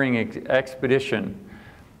mountaineering expedition.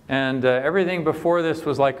 And everything before this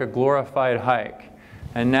was like a glorified hike.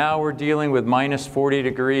 And now we're dealing with minus 40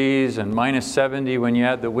 degrees and minus 70 when you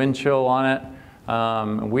add the wind chill on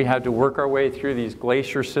it. We had to work our way through these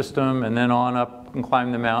glacier system and then on up and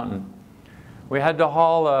climb the mountain. We had to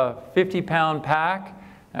haul a 50-pound pack,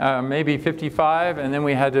 maybe 55, and then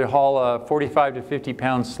we had to haul a 45 to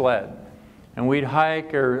 50-pound sled. And we'd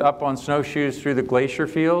hike or up on snowshoes through the glacier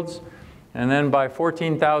fields. And then by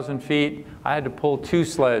 14,000 feet, I had to pull 2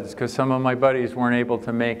 sleds because some of my buddies weren't able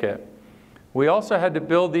to make it. We also had to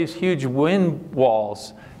build these huge wind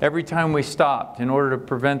walls every time we stopped in order to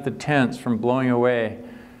prevent the tents from blowing away.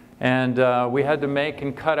 And we had to make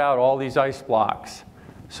and cut out all these ice blocks.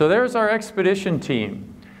 So there's our expedition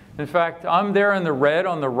team. In fact, I'm there in the red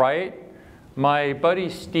on the right. My buddy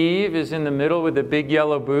Steve is in the middle with the big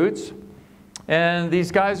yellow boots. And these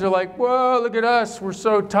guys are like, whoa, look at us, we're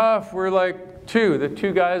so tough. We're like the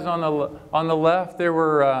 2 guys on the left, they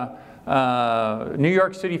were New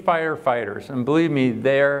York City firefighters. And believe me,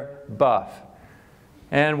 they're buff.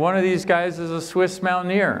 And one of these guys is a Swiss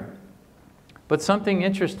mountaineer. But something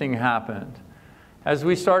interesting happened. As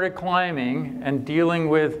we started climbing and dealing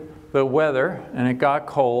with the weather, and it got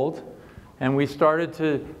cold, and we started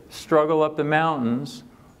to struggle up the mountains,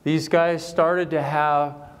 these guys started to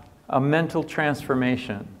have a mental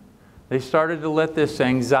transformation. They started to let this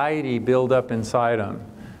anxiety build up inside them.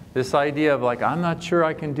 This idea of like, I'm not sure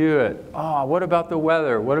I can do it. Oh, what about the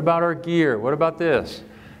weather? What about our gear? What about this?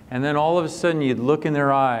 And then all of a sudden you'd look in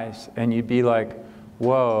their eyes and you'd be like,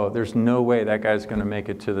 whoa, there's no way that guy's going to make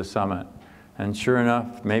it to the summit. And sure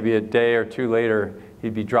enough, maybe a day or 2 later,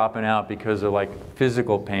 he'd be dropping out because of like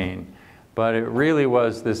physical pain. But it really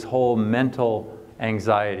was this whole mental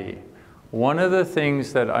anxiety. One of the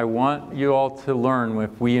things that I want you all to learn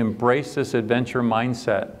if we embrace this adventure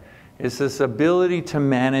mindset is this ability to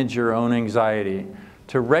manage your own anxiety,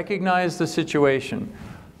 to recognize the situation.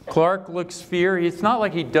 Clark looks fear. It's not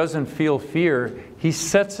like he doesn't feel fear. He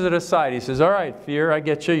sets it aside. He says, all right, fear, I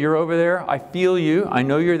get you. You're over there. I feel you. I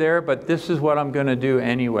know you're there, but this is what I'm going to do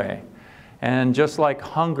anyway. And just like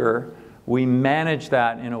hunger, we manage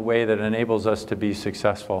that in a way that enables us to be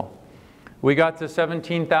successful. We got to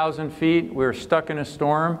 17,000 feet. We were stuck in a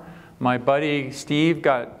storm. My buddy Steve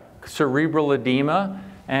got cerebral edema,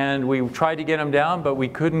 And we tried to get them down, but we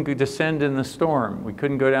couldn't descend in the storm. We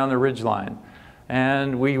couldn't go down the ridgeline.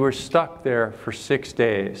 And we were stuck there for 6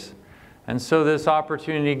 days. And so this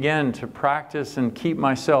opportunity again to practice and keep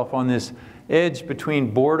myself on this edge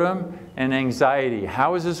between boredom and anxiety.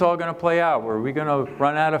 How is this all going to play out? Were we going to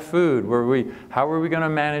run out of food? How are we going to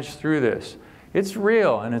manage through this? It's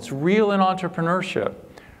real, and it's real in entrepreneurship.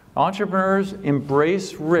 Entrepreneurs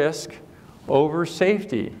embrace risk over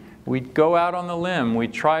safety. We go out on the limb, we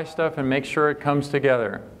try stuff and make sure it comes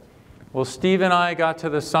together. Well, Steve and I got to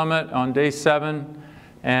the summit on day 7,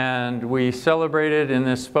 and we celebrated in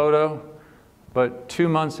this photo. But 2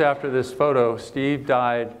 months after this photo, Steve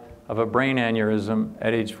died of a brain aneurysm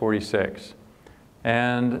at age 46.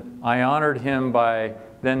 And I honored him by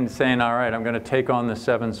then saying, all right, I'm going to take on the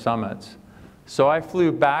 7 summits. So I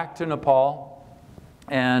flew back to Nepal,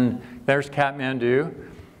 and there's Kathmandu.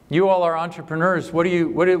 You all are entrepreneurs. What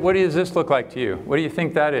does this look like to you? What do you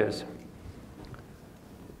think that is?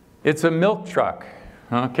 It's a milk truck,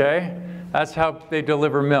 okay? That's how they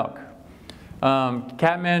deliver milk.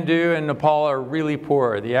 Kathmandu and Nepal are really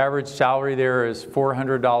poor. The average salary there is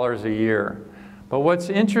 $400 a year. But what's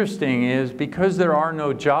interesting is because there are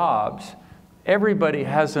no jobs, everybody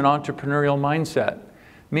has an entrepreneurial mindset.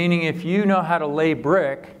 Meaning if you know how to lay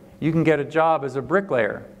brick, you can get a job as a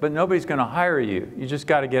bricklayer, but nobody's going to hire you. You just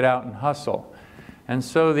got to get out and hustle. And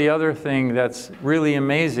so the other thing that's really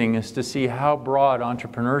amazing is to see how broad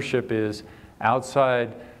entrepreneurship is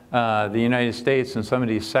outside the United States and some of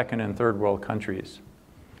these second and third world countries.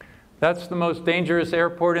 That's the most dangerous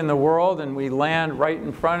airport in the world, and we land right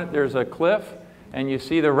in front. There's a cliff, and you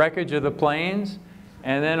see the wreckage of the planes.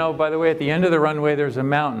 And then, oh, by the way, at the end of the runway, there's a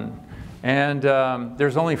mountain. And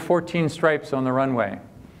there's only 14 stripes on the runway.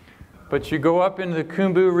 But you go up into the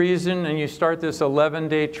Khumbu region and you start this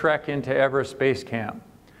 11-day trek into Everest Base Camp.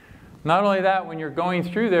 Not only that, when you're going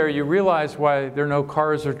through there, you realize why there are no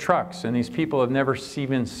cars or trucks, and these people have never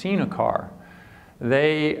even seen a car.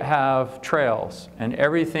 They have trails, and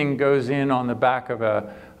everything goes in on the back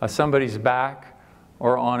of somebody's back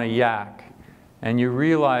or on a yak. And you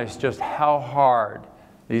realize just how hard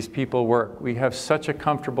these people work. We have such a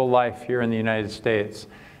comfortable life here in the United States.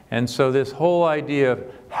 And so this whole idea of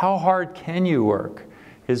how hard can you work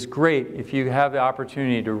is great if you have the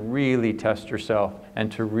opportunity to really test yourself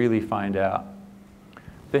and to really find out.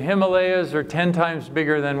 The Himalayas are 10 times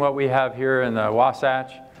bigger than what we have here in the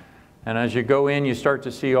Wasatch. And as you go in, you start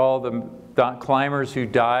to see all the climbers who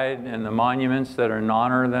died and the monuments that are in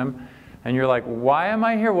honor of them. And you're like, why am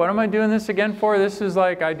I here? What am I doing this again for? This is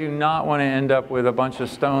like, I do not want to end up with a bunch of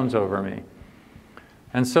stones over me.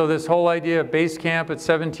 And so this whole idea of base camp at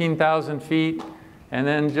 17,000 feet, and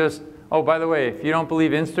then just, oh, by the way, if you don't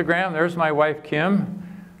believe Instagram, there's my wife, Kim,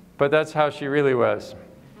 but that's how she really was.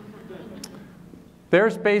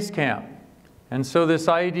 There's base camp. And so this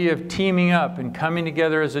idea of teaming up and coming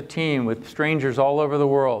together as a team with strangers all over the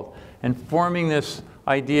world and forming this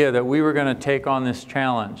idea that we were going to take on this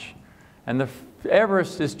challenge. And the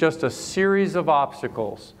Everest is just a series of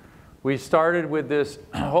obstacles. We started with this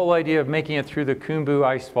whole idea of making it through the Khumbu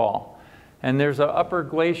icefall. And there's an upper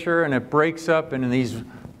glacier, and it breaks up, and these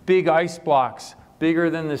big ice blocks, bigger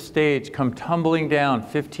than the stage, come tumbling down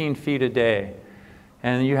 15 feet a day.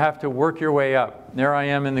 And you have to work your way up. There I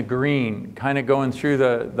am in the green, kind of going through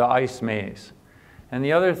the ice maze. And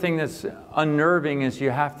the other thing that's unnerving is you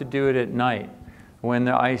have to do it at night when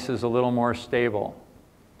the ice is a little more stable.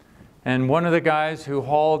 And one of the guys who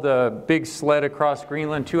hauled a big sled across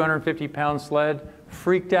Greenland, 250-pound sled,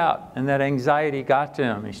 freaked out, and that anxiety got to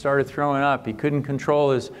him. He started throwing up. He couldn't control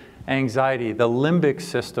his anxiety. The limbic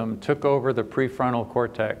system took over the prefrontal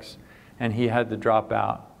cortex, and he had to drop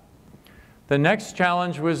out. The next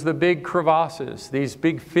challenge was the big crevasses, these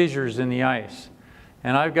big fissures in the ice.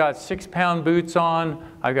 And I've got 6-pound boots on,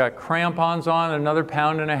 I've got crampons on, another 1.5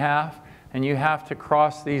 pounds, and you have to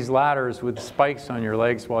cross these ladders with spikes on your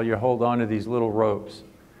legs while you hold on to these little ropes.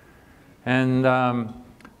 And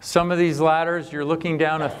some of these ladders, you're looking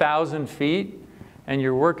down 1,000 feet, and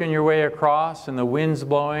you're working your way across, and the wind's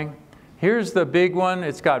blowing. Here's the big one.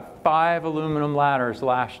 It's got 5 aluminum ladders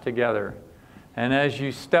lashed together. And as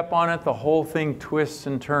you step on it, the whole thing twists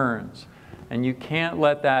and turns. And you can't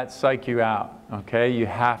let that psych you out, okay? You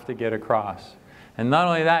have to get across. And not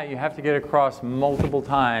only that, you have to get across multiple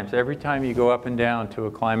times, every time you go up and down to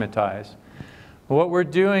acclimatize. What we're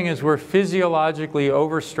doing is we're physiologically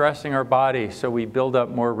overstressing our body so we build up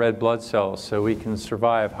more red blood cells so we can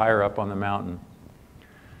survive higher up on the mountain.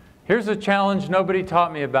 Here's a challenge nobody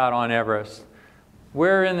taught me about on Everest.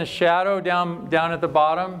 We're in the shadow down at the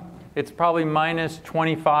bottom. It's probably minus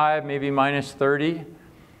 25, maybe minus 30.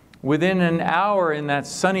 Within an hour in that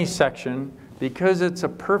sunny section, because it's a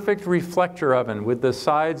perfect reflector oven with the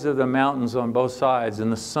sides of the mountains on both sides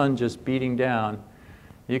and the sun just beating down,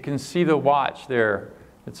 you can see the watch there.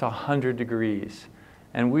 It's 100 degrees.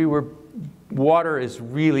 And water is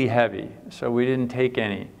really heavy, so we didn't take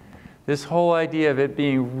any. This whole idea of it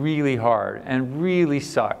being really hard and really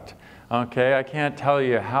sucked, okay? I can't tell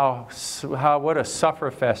you what a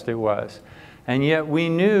sufferfest it was. And yet we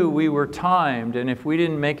knew we were timed, and if we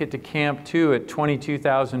didn't make it to Camp 2 at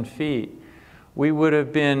 22,000 feet, we would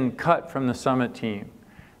have been cut from the summit team.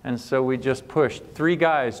 And so we just pushed. 3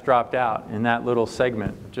 guys dropped out in that little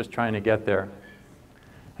segment, just trying to get there.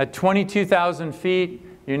 At 22,000 feet,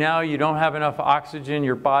 you don't have enough oxygen,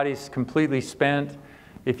 your body's completely spent.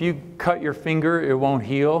 If you cut your finger, it won't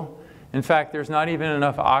heal. In fact, there's not even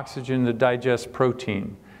enough oxygen to digest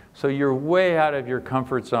protein. So you're way out of your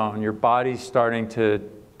comfort zone. Your body's starting to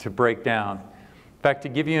break down. In fact, to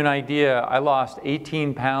give you an idea, I lost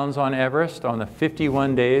 18 pounds on Everest on the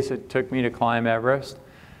 51 days it took me to climb Everest.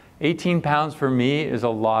 18 pounds for me is a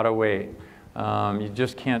lot of weight. You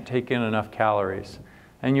just can't take in enough calories.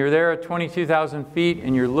 And you're there at 22,000 feet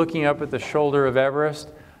and you're looking up at the shoulder of Everest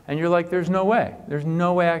and you're like, there's no way. There's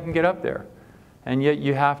no way I can get up there. And yet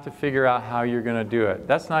you have to figure out how you're going to do it.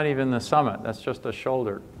 That's not even the summit. That's just a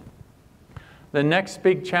shoulder. The next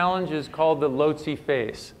big challenge is called the Lhotse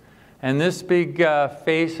face. And this big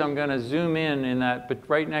face, I'm going to zoom in that, but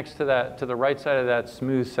right next to that, to the right side of that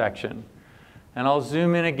smooth section. And I'll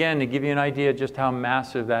zoom in again to give you an idea just how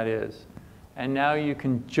massive that is. And now you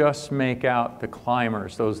can just make out the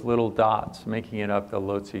climbers, those little dots, making it up the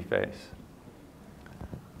Lhotse face.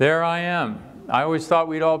 There I am. I always thought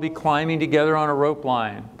we'd all be climbing together on a rope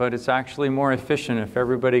line, but it's actually more efficient if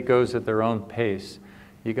everybody goes at their own pace.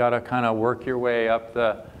 You got to kind of work your way up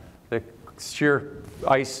the sheer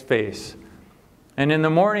ice face. And in the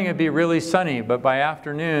morning it'd be really sunny, but by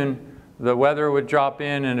afternoon the weather would drop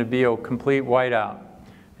in and it'd be a complete whiteout.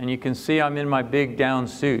 And you can see I'm in my big down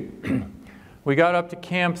suit. We got up to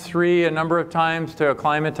Camp 3 a number of times to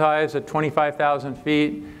acclimatize at 25,000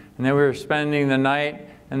 feet, and then we were spending the night,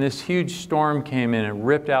 and this huge storm came in and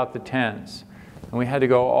ripped out the tents. And we had to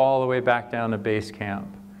go all the way back down to base camp.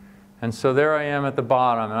 And so there I am at the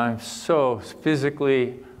bottom, and I'm so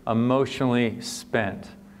physically, emotionally spent.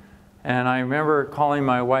 And I remember calling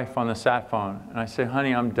my wife on the sat phone, and I said,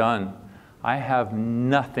 honey, I'm done. I have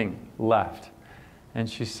nothing left. And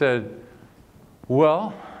she said,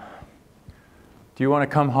 well, do you want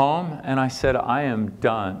to come home? And I said, I am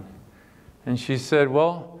done. And she said,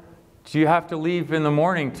 well, do you have to leave in the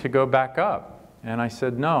morning to go back up? And I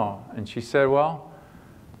said, no. And she said, well,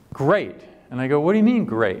 great. And I go, what do you mean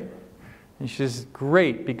great? And she says,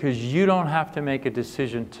 great, because you don't have to make a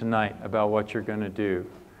decision tonight about what you're going to do.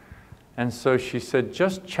 And so she said,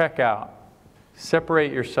 just check out.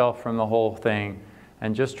 Separate yourself from the whole thing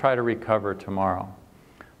and just try to recover tomorrow.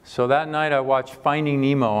 So that night I watched Finding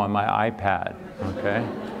Nemo on my iPad, okay?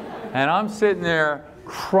 And I'm sitting there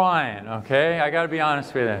crying, okay? I got to be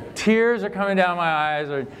honest with you. Tears are coming down my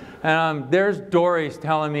eyes, and there's Dory's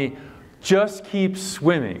telling me, just keep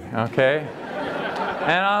swimming, okay?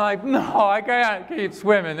 And I'm like, no, I can't keep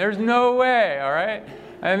swimming. There's no way, all right?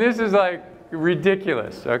 And this is like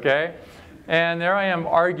ridiculous, okay? And there I am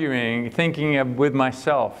arguing, thinking with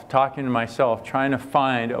myself, talking to myself, trying to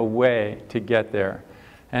find a way to get there.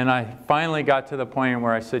 And I finally got to the point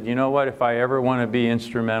where I said, you know what, if I ever want to be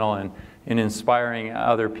instrumental in inspiring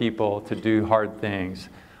other people to do hard things,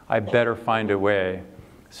 I better find a way.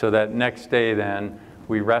 So that next day then,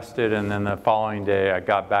 we rested, and then the following day I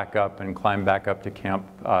got back up and climbed back up to Camp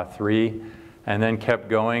 3, and then kept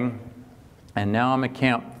going. And now I'm at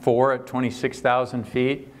Camp 4 at 26,000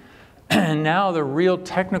 feet. And now the real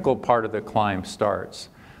technical part of the climb starts.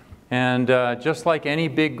 And just like any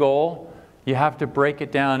big goal, you have to break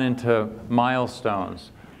it down into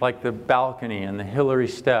milestones, like the balcony and the Hillary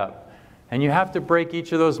step. And you have to break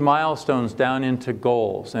each of those milestones down into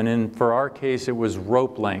goals. And for our case, it was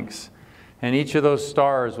rope lengths. And each of those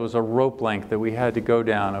stars was a rope length that we had to go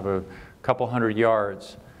down of a couple hundred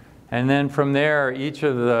yards. And then from there, each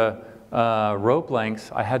of the rope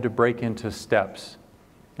lengths, I had to break into steps.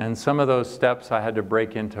 And some of those steps I had to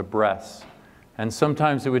break into breaths. And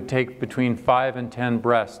sometimes it would take between 5 and 10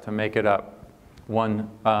 breaths to make it up one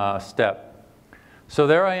step. So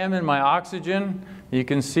there I am in my oxygen. You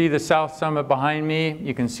can see the south summit behind me.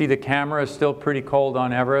 You can see the camera is still pretty cold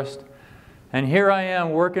on Everest. And here I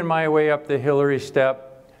am working my way up the Hillary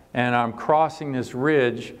step, and I'm crossing this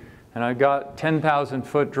ridge, and I've got 10,000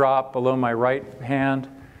 foot drop below my right hand,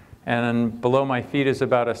 and then below my feet is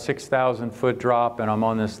about a 6,000 foot drop, and I'm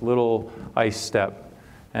on this little ice step.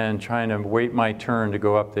 and trying to wait my turn to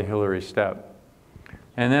go up the Hillary step.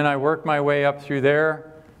 And then I work my way up through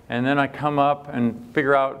there, and then I come up and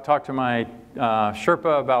figure out, talk to my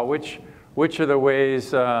Sherpa about which of the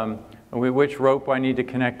ways, which rope I need to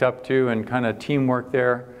connect up to, and kind of teamwork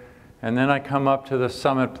there. And then I come up to the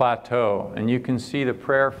summit plateau, and you can see the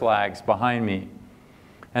prayer flags behind me.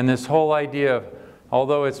 And this whole idea of,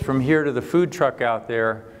 although it's from here to the food truck out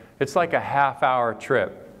there, it's like a half-hour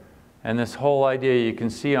trip. And this whole idea, you can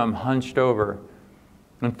see I'm hunched over.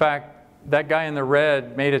 In fact, that guy in the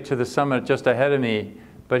red made it to the summit just ahead of me,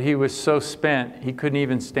 but he was so spent, he couldn't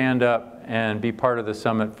even stand up and be part of the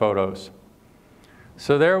summit photos.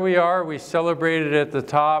 So there we are, we celebrated at the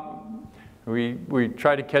top. We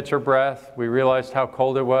tried to catch our breath. We realized how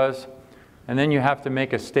cold it was. And then you have to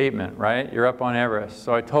make a statement, right? You're up on Everest.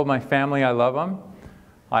 So I told my family I love them.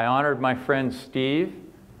 I honored my friend Steve.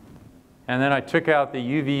 And then I took out the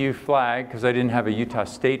UVU flag, because I didn't have a Utah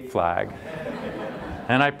State flag.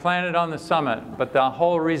 And I planted on the summit. But the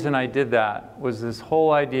whole reason I did that was this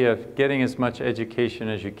whole idea of getting as much education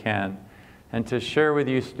as you can, and to share with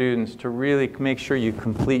you students to really make sure you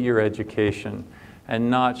complete your education and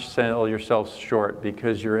not sell yourself short,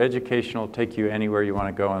 because your education will take you anywhere you want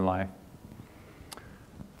to go in life.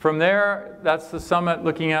 From there, that's the summit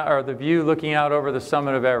looking out, or the view looking out over the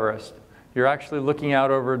summit of Everest. You're actually looking out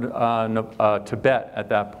over Tibet at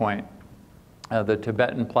that point, the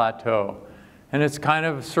Tibetan plateau. And it's kind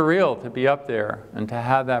of surreal to be up there and to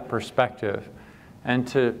have that perspective, and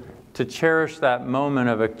to cherish that moment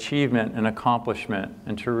of achievement and accomplishment,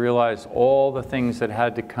 and to realize all the things that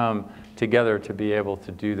had to come together to be able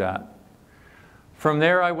to do that. From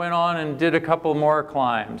there, I went on and did a couple more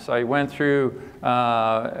climbs. I went through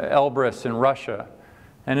Everest in Russia.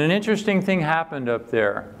 And an interesting thing happened up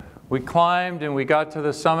there. We climbed and we got to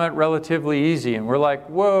the summit relatively easy. And we're like,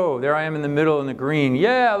 whoa, there I am in the middle in the green.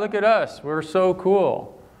 Yeah, look at us. We're so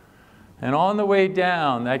cool. And on the way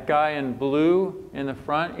down, that guy in blue in the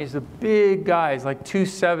front, he's a big guy. He's like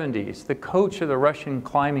 270. He's the coach of the Russian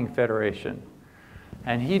Climbing Federation.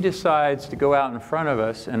 And he decides to go out in front of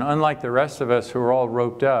us, and unlike the rest of us who are all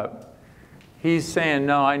roped up, he's saying,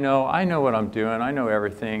 no, I know what I'm doing. I know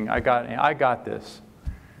everything. I got this.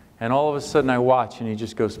 And all of a sudden I watch, and he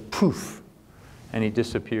just goes poof, and he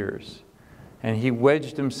disappears. And he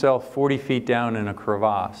wedged himself 40 feet down in a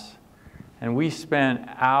crevasse. And we spent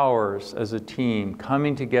hours as a team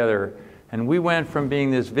coming together, and we went from being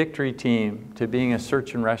this victory team to being a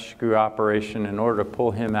search and rescue operation in order to pull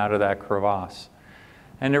him out of that crevasse.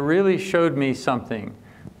 And it really showed me something,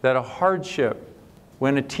 that a hardship,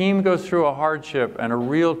 when a team goes through a hardship and a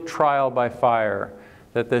real trial by fire,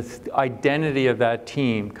 that the identity of that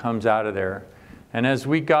team comes out of there. And as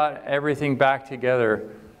we got everything back together,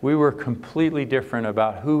 we were completely different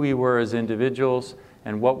about who we were as individuals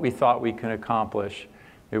and what we thought we could accomplish.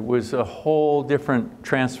 It was a whole different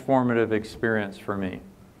transformative experience for me.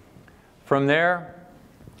 From there,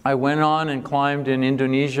 I went on and climbed in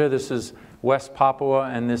Indonesia. This is West Papua,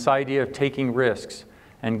 and this idea of taking risks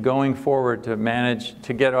and going forward to manage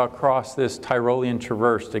to get across this Tyrolean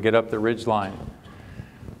traverse to get up the ridgeline.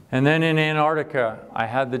 And then in Antarctica, I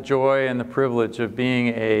had the joy and the privilege of being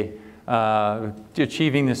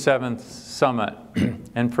achieving the 7th summit.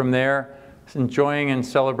 And from there, enjoying and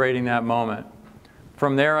celebrating that moment.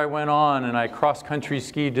 From there, I went on and I cross-country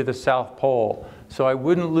skied to the South Pole, so I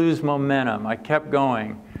wouldn't lose momentum. I kept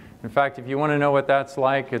going. In fact, if you want to know what that's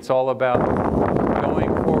like, it's all about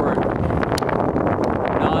going forward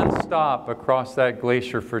non-stop across that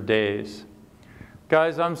glacier for days.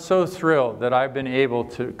 Guys, I'm so thrilled that I've been able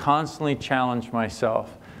to constantly challenge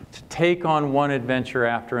myself to take on one adventure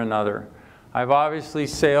after another. I've obviously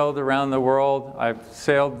sailed around the world. I've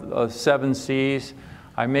sailed 7 seas.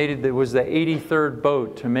 It was the 83rd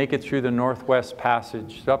boat to make it through the Northwest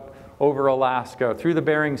Passage, up over Alaska, through the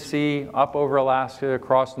Bering Sea, up over Alaska,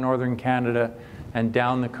 across northern Canada, and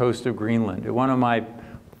down the coast of Greenland. One of my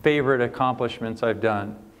favorite accomplishments I've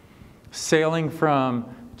done. Sailing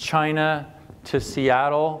from China to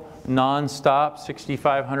Seattle, non-stop,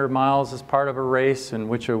 6,500 miles as part of a race in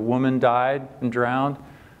which a woman died and drowned.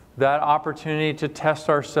 That opportunity to test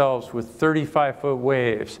ourselves with 35-foot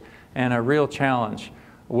waves and a real challenge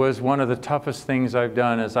was one of the toughest things I've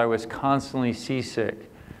done, as I was constantly seasick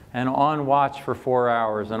and on watch for 4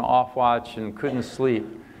 hours and off watch and couldn't sleep.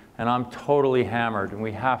 And I'm totally hammered, and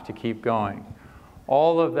we have to keep going.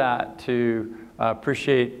 All of that to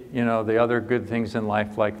appreciate, the other good things in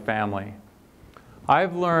life like family.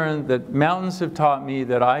 I've learned that mountains have taught me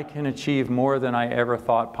that I can achieve more than I ever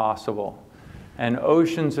thought possible. And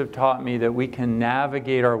oceans have taught me that we can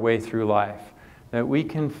navigate our way through life, that we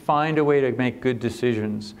can find a way to make good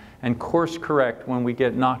decisions and course correct when we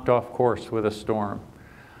get knocked off course with a storm.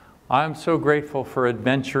 I'm so grateful for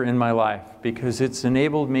adventure in my life because it's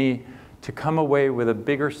enabled me to come away with a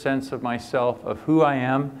bigger sense of myself, of who I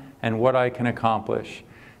am and what I can accomplish.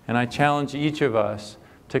 And I challenge each of us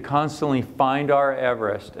to constantly find our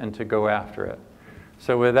Everest and to go after it.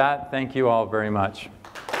 So with that, thank you all very much.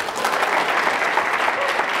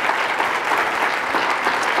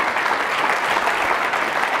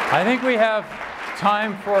 I think we have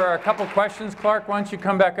time for a couple questions. Clark, why don't you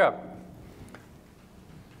come back up?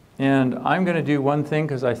 And I'm going to do one thing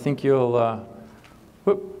because I think you'll...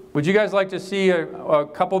 would you guys like to see a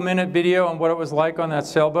couple-minute video on what it was like on that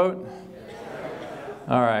sailboat?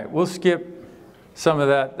 All right, we'll skip some of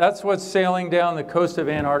that. That's what sailing down the coast of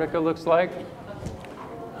Antarctica looks like.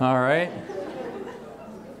 All right.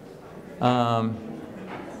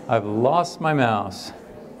 I've lost my mouse.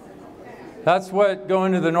 That's what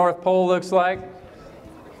going to the North Pole looks like.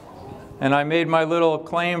 And I made my little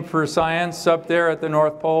claim for science up there at the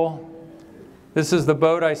North Pole. This is the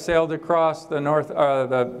boat I sailed across the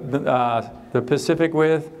Pacific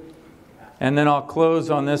with. And then I'll close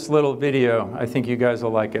on this little video. I think you guys will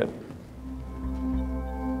like it.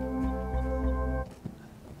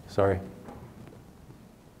 Sorry.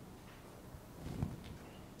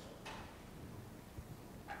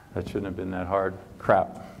 That shouldn't have been that hard.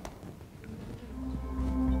 Crap.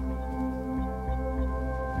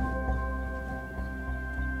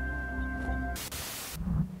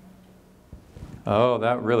 Oh,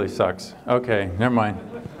 that really sucks. Okay, never mind.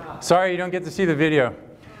 Sorry you don't get to see the video.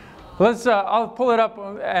 Let's, I'll pull it up,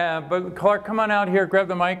 but Clark, come on out here, grab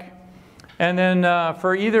the mic. And then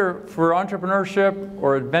for entrepreneurship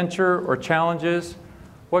or adventure or challenges,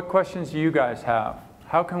 what questions do you guys have?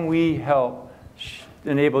 How can we help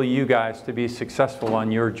enable you guys to be successful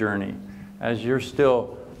on your journey as you're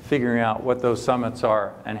still figuring out what those summits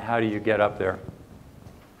are and how do you get up there?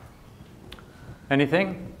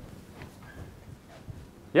 Anything?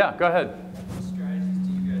 Yeah, go ahead. What strategies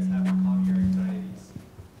do you guys have to calm your anxieties?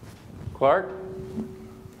 Clark?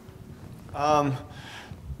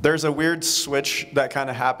 There's a weird switch that kind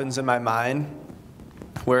of happens in my mind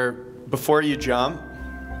where before you jump,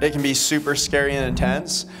 it can be super scary and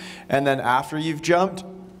intense. And then after you've jumped,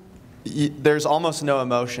 there's almost no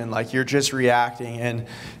emotion. Like you're just reacting and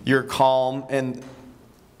you're calm and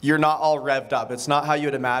you're not all revved up. It's not how you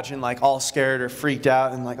would imagine, like all scared or freaked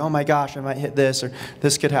out and like, oh my gosh, I might hit this or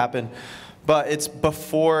this could happen. But it's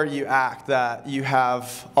before you act that you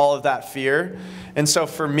have all of that fear. And so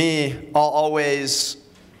for me, I'll always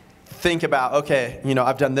think about, okay, you know,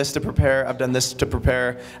 I've done this to prepare, I've done this to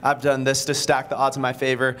prepare, I've done this to stack the odds in my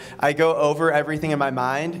favor. I go over everything in my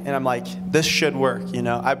mind and I'm like, this should work, you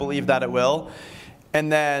know, I believe that it will.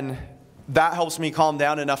 And then that helps me calm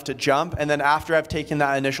down enough to jump. And then after I've taken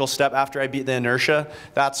that initial step, after I beat the inertia,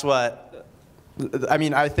 that's what, I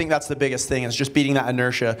mean, I think that's the biggest thing is just beating that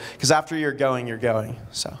inertia. Because after you're going,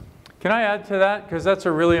 so. Can I add to that? Because that's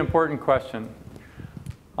a really important question.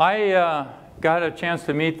 I got a chance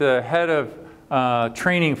to meet the head of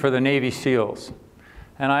training for the Navy SEALs.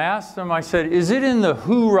 And I asked him, I said, is it in the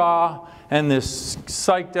hoorah and this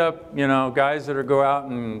psyched up, you know, guys that go out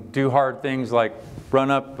and do hard things like run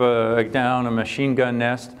up, down a machine gun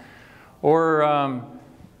nest? Or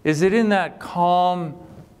is it in that calm,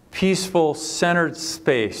 peaceful, centered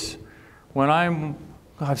space when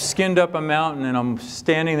I've skinned up a mountain and I'm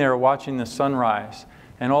standing there watching the sunrise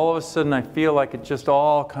and all of a sudden I feel like it just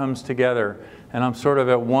all comes together and I'm sort of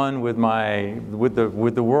at one with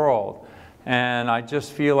the world and I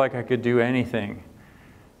just feel like I could do anything.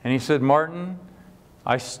 And he said, Martin,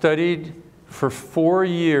 I studied for 4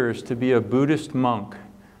 years to be a Buddhist monk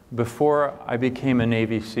before I became a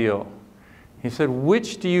Navy SEAL. He said,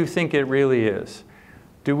 which do you think it really is?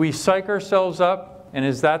 Do we psych ourselves up, and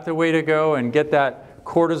is that the way to go and get that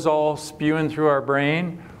cortisol spewing through our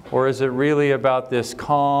brain? Or is it really about this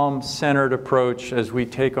calm, centered approach as we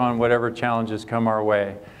take on whatever challenges come our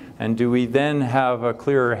way? And do we then have a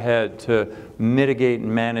clearer head to mitigate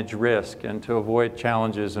and manage risk and to avoid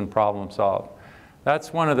challenges and problem solve?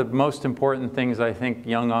 That's one of the most important things I think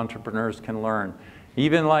young entrepreneurs can learn.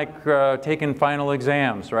 Even like taking final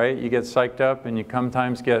exams, right? You get psyched up and you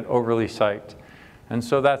sometimes get overly psyched. And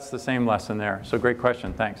so that's the same lesson there. So great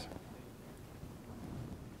question, thanks.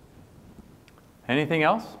 Anything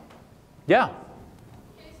else? Yeah?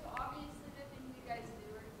 Okay, so obviously the things you guys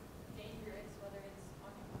do are dangerous, whether it's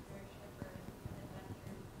entrepreneurship or an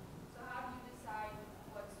adventure. So how do you decide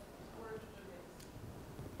what's worth the risk?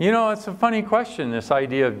 You know, it's a funny question, this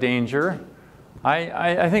idea of danger.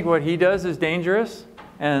 I think what he does is dangerous,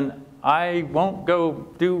 and I won't go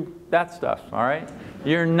do that stuff, all right?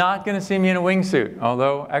 You're not going to see me in a wingsuit,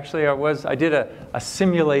 although actually I did a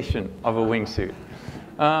simulation of a wingsuit.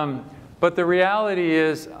 But the reality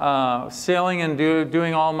is, sailing and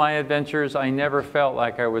doing all my adventures, I never felt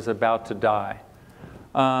like I was about to die.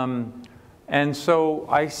 And so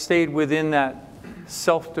I stayed within that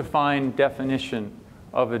self-defined definition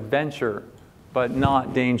of adventure, but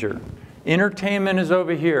not danger. Entertainment is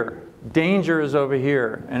over here, danger is over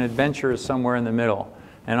here, and adventure is somewhere in the middle.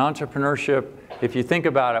 And entrepreneurship, if you think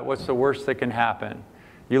about it, what's the worst that can happen?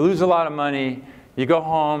 You lose a lot of money, you go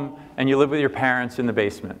home, and you live with your parents in the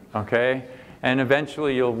basement, okay? And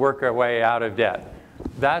eventually you'll work your way out of debt.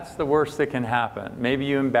 That's the worst that can happen. Maybe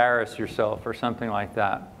you embarrass yourself or something like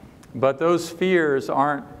that. But those fears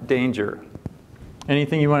aren't danger.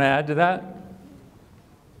 Anything you want to add to that?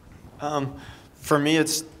 For me,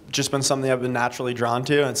 it's just been something I've been naturally drawn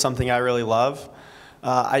to, and it's something I really love.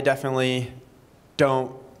 I definitely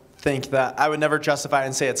don't think that, I would never justify it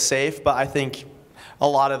and say it's safe, but I think a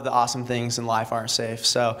lot of the awesome things in life aren't safe.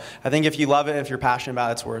 So I think if you love it, if you're passionate about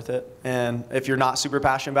it, it's worth it. And if you're not super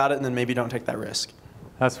passionate about it, then maybe don't take that risk.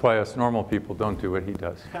 That's why us normal people don't do what he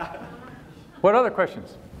does. What other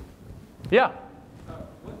questions? Yeah?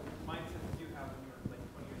 What mindset did you have when you were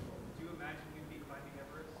like 20 years old? Do you imagine you'd be climbing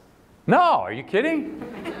Everest? No, are you kidding?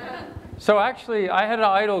 So actually, I had an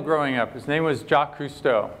idol growing up. His name was Jacques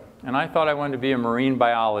Cousteau. And I thought I wanted to be a marine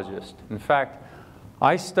biologist. In fact,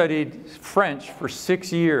 I studied French for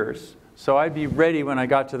 6 years, so I'd be ready when I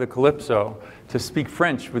got to the Calypso to speak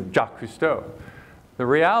French with Jacques Cousteau. The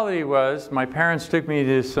reality was, my parents took me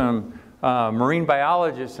to some marine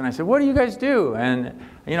biologists, and I said, what do you guys do? And,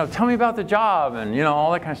 you know, tell me about the job, and, you know,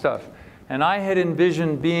 all that kind of stuff. And I had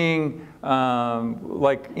envisioned being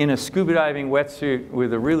like in a scuba diving wetsuit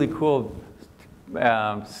with a really cool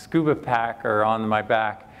scuba packer on my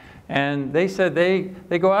back. And they said they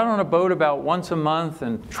go out on a boat about once a month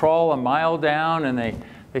and trawl a mile down, and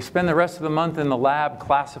they spend the rest of the month in the lab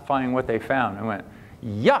classifying what they found. I went,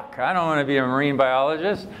 yuck, I don't want to be a marine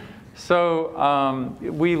biologist. So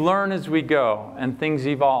we learn as we go, and things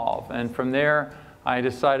evolve. And from there, I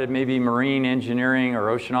decided maybe marine engineering or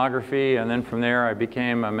oceanography, and then from there I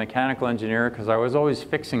became a mechanical engineer because I was always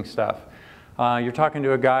fixing stuff. You're talking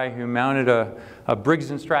to a guy who mounted a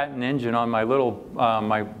Briggs & Stratton engine on my little,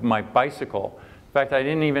 my bicycle. In fact, I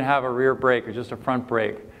didn't even have a rear brake, or just a front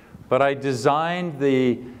brake. But I designed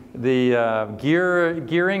the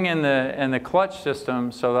gearing and the clutch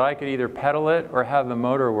system so that I could either pedal it or have the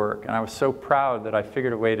motor work. And I was so proud that I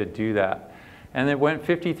figured a way to do that. And it went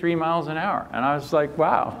 53 miles an hour. And I was like,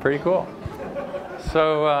 wow, pretty cool.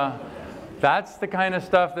 So that's the kind of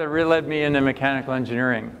stuff that really led me into mechanical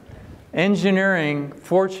engineering. Engineering,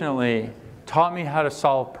 fortunately, taught me how to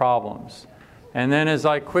solve problems. And then as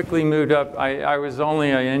I quickly moved up, I was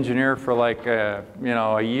only an engineer for like a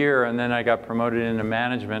year, and then I got promoted into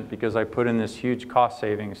management because I put in this huge cost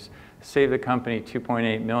savings, saved the company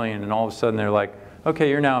 $2.8 million, and all of a sudden they're like, okay,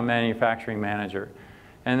 you're now a manufacturing manager.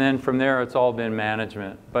 And then from there, it's all been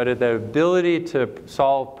management. But the ability to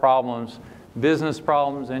solve problems, business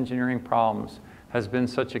problems, engineering problems, has been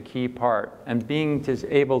such a key part. And being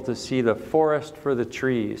able to see the forest for the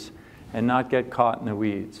trees and not get caught in the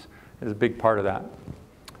weeds is a big part of that.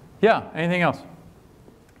 Yeah, anything else?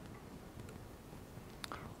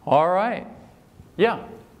 All right. Yeah.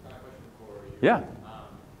 Yeah.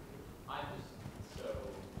 I'm just so,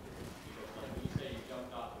 like when you say you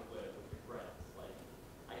jumped off the cliff with your friends, like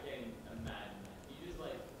I can't imagine that. You just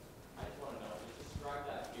like, I just want to know, just describe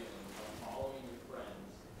that feeling of following your friends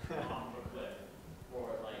off the cliff for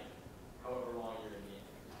like however long you're in the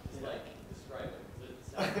air. Just like describe it. 'Cause it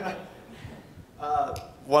sounds like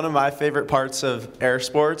one of my favorite parts of air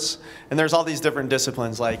sports, and there's all these different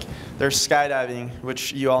disciplines, like there's skydiving,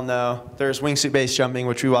 which you all know, there's wingsuit base jumping,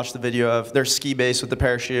 which we watched the video of, there's ski base with the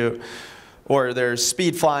parachute, or there's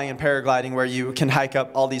speed flying and paragliding where you can hike up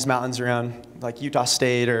all these mountains around like Utah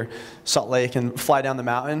State or Salt Lake and fly down the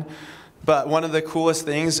mountain. But one of the coolest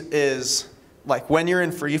things is like when you're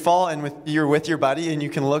in free fall and you're with your buddy and you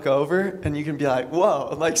can look over and you can be like,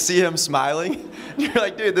 whoa, like see him smiling. You're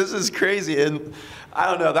like, dude, this is crazy. And I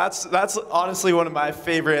don't know, that's honestly one of my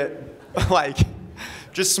favorite, like,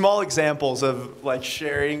 just small examples of like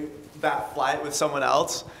sharing that flight with someone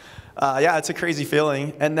else. Yeah, it's a crazy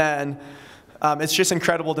feeling. And then it's just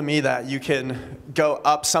incredible to me that you can go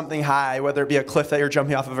up something high, whether it be a cliff that you're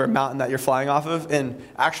jumping off of or a mountain that you're flying off of, and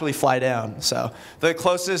actually fly down. So the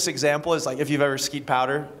closest example is like if you've ever skied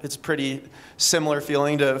powder, it's pretty similar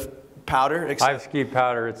feeling to powder. Except I've skied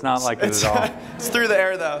powder. It's not like it at all. It's through the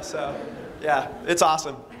air though, so yeah, it's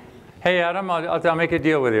awesome. Hey, Adam, I'll make a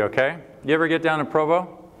deal with you, okay? You ever get down to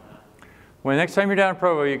Provo? Well, next time you're down in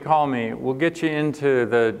Provo, you call me. We'll get you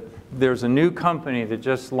into there's a new company that's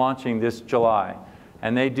just launching this July,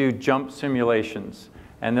 and they do jump simulations.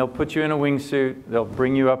 And they'll put you in a wingsuit, they'll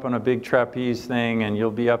bring you up on a big trapeze thing, and you'll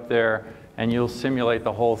be up there, and you'll simulate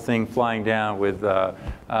the whole thing flying down with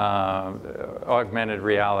augmented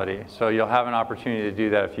reality. So you'll have an opportunity to do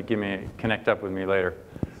that if you connect up with me later.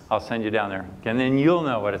 I'll send you down there, and then you'll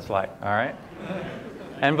know what it's like, all right?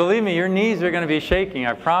 And believe me, your knees are going to be shaking,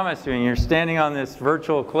 I promise you, and you're standing on this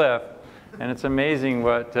virtual cliff, and it's amazing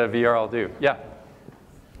what VR will do. Yeah?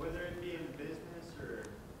 Whether it be in business or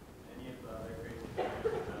any of the other crazy things,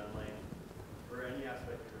 like, or any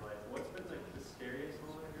aspect of your life, what's been like the scariest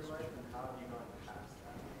moment of your life, and how have you gone past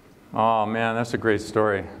that? Oh man, that's a great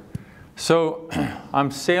story. So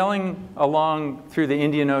I'm sailing along through the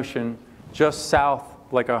Indian Ocean just south,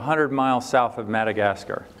 like 100 miles south of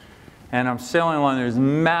Madagascar. And I'm sailing along, there's a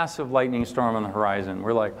massive lightning storm on the horizon.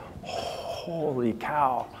 We're like, holy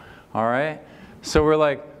cow, all right? So we're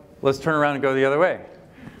like, let's turn around and go the other way.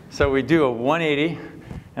 So we do a 180,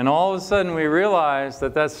 and all of a sudden we realize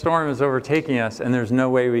that that storm is overtaking us and there's no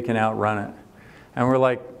way we can outrun it. And we're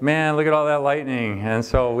like, man, look at all that lightning. And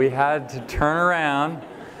so we had to turn around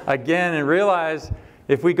again and realize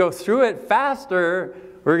if we go through it faster,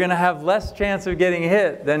 we're going to have less chance of getting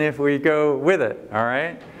hit than if we go with it, all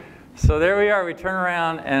right? So there we are, we turn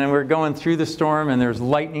around and we're going through the storm and there's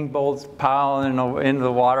lightning bolts piling into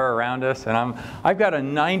the water around us, and I've got a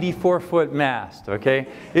 94-foot mast, okay?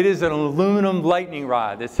 It is an aluminum lightning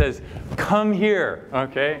rod that says, come here,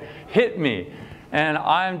 okay? Hit me. And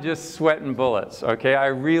I'm just sweating bullets, okay? I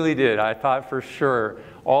really did. I thought for sure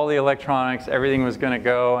all the electronics, everything was going to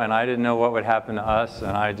go, and I didn't know what would happen to us,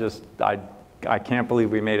 and I can't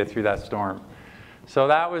believe we made it through that storm. So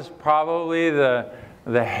that was probably the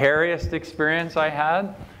hairiest experience I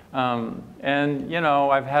had. And you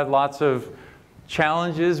know, I've had lots of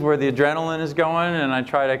challenges where the adrenaline is going, and I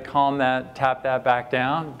try to calm that, tap that back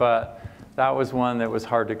down, but that was one that was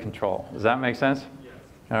hard to control. Does that make sense? Yes.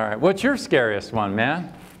 All right, what's your scariest one,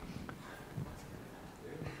 man?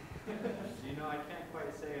 You know, I can't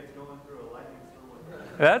quite say it's going through a lightning storm like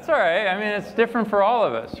that. That's all right. I mean, it's different for all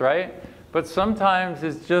of us, right? But sometimes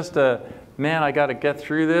it's just man, I got to get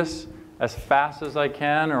through this as fast as I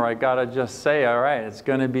can, or I got to just say, all right, it's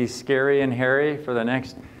going to be scary and hairy for the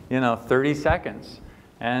next, 30 seconds.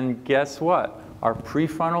 And guess what? Our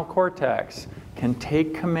prefrontal cortex can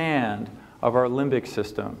take command of our limbic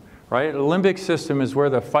system, right? The limbic system is where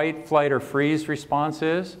the fight, flight, or freeze response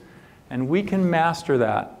is, and we can master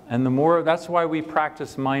that. And that's why we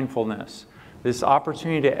practice mindfulness. This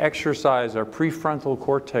opportunity to exercise our prefrontal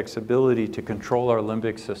cortex ability to control our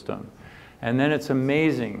limbic system. And then it's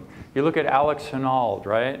amazing. You look at Alex Honnold,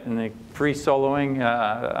 right? And the free soloing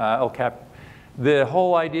El Cap. The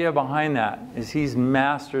whole idea behind that is he's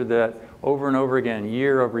mastered that over and over again,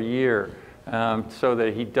 year over year, so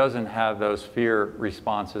that he doesn't have those fear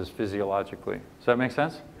responses physiologically. Does that make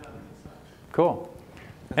sense? Yeah, that makes sense. Cool.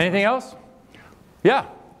 Anything else? Yeah.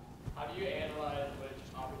 How do you analyze which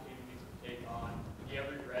opportunities to take on? Do you have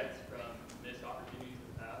regrets from missed opportunities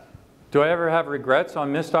in the past? Do I ever have regrets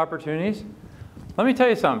on missed opportunities? Let me tell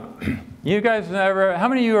you something. You guys how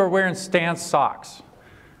many of you are wearing Stance socks?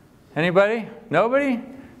 Anybody? Nobody?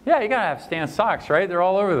 Yeah, you gotta have Stance socks, right? They're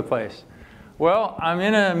all over the place. Well, I'm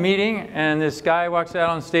in a meeting and this guy walks out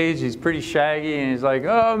on stage. He's pretty shaggy and he's like,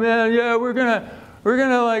 "Oh man, yeah, we're gonna make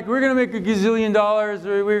 $1 gazillion.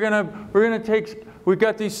 We've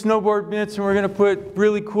got these snowboard mitts and we're gonna put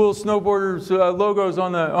really cool snowboarders logos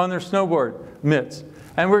on their snowboard mitts,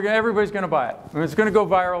 and everybody's gonna buy it. And it's gonna go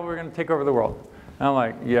viral. We're gonna take over the world." And I'm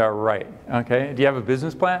like, "Yeah, right. Okay. Do you have a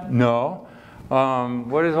business plan?" "No."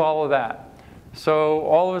 What is all of that? So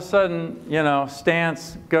all of a sudden,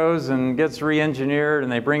 Stance goes and gets re-engineered,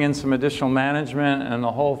 and they bring in some additional management, and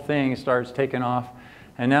the whole thing starts taking off.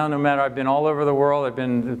 And now, no matter, I've been all over the world.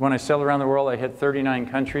 When I sailed around the world, I hit 39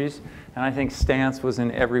 countries, and I think Stance was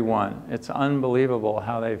in every one. It's unbelievable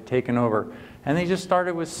how they've taken over. And they just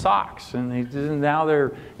started with socks, and now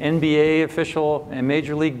they're NBA official and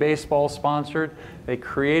Major League Baseball sponsored. They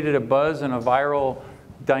created a buzz and a viral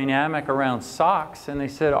dynamic around socks, and they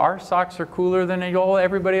said our socks are cooler than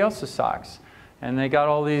everybody else's socks. And they got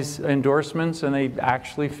all these endorsements, and they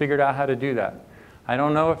actually figured out how to do that. I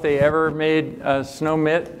don't know if they ever made a snow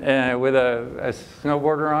mitt with a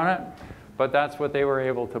snowboarder on it, but that's what they were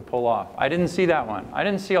able to pull off. I didn't see that one. I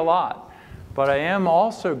didn't see a lot, but I am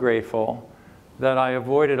also grateful that I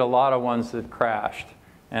avoided a lot of ones that crashed.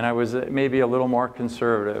 And I was maybe a little more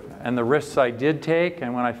conservative. And the risks I did take,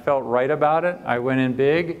 and when I felt right about it, I went in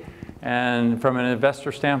big. And from an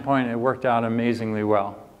investor standpoint, it worked out amazingly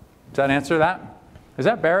well. Does that answer that? Is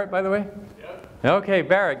that Barrett, by the way? Yep. Okay,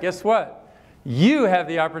 Barrett, guess what? You have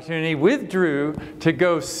the opportunity with Drew to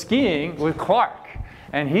go skiing with Clark.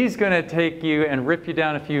 And he's going to take you and rip you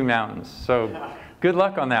down a few mountains. So good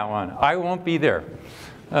luck on that one. I won't be there.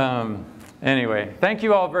 Anyway, thank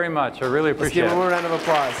you all very much. I really appreciate it. Let's give one more round of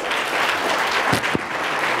applause.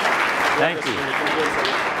 Thank you.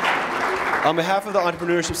 On behalf of the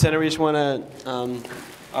Entrepreneurship Center, we just want to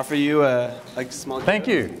offer you a small gift. Thank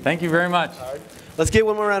you. Thank you very much. Let's give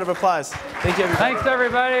one more round of applause. Thank you, everybody. Thanks,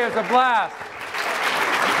 everybody. It was a blast.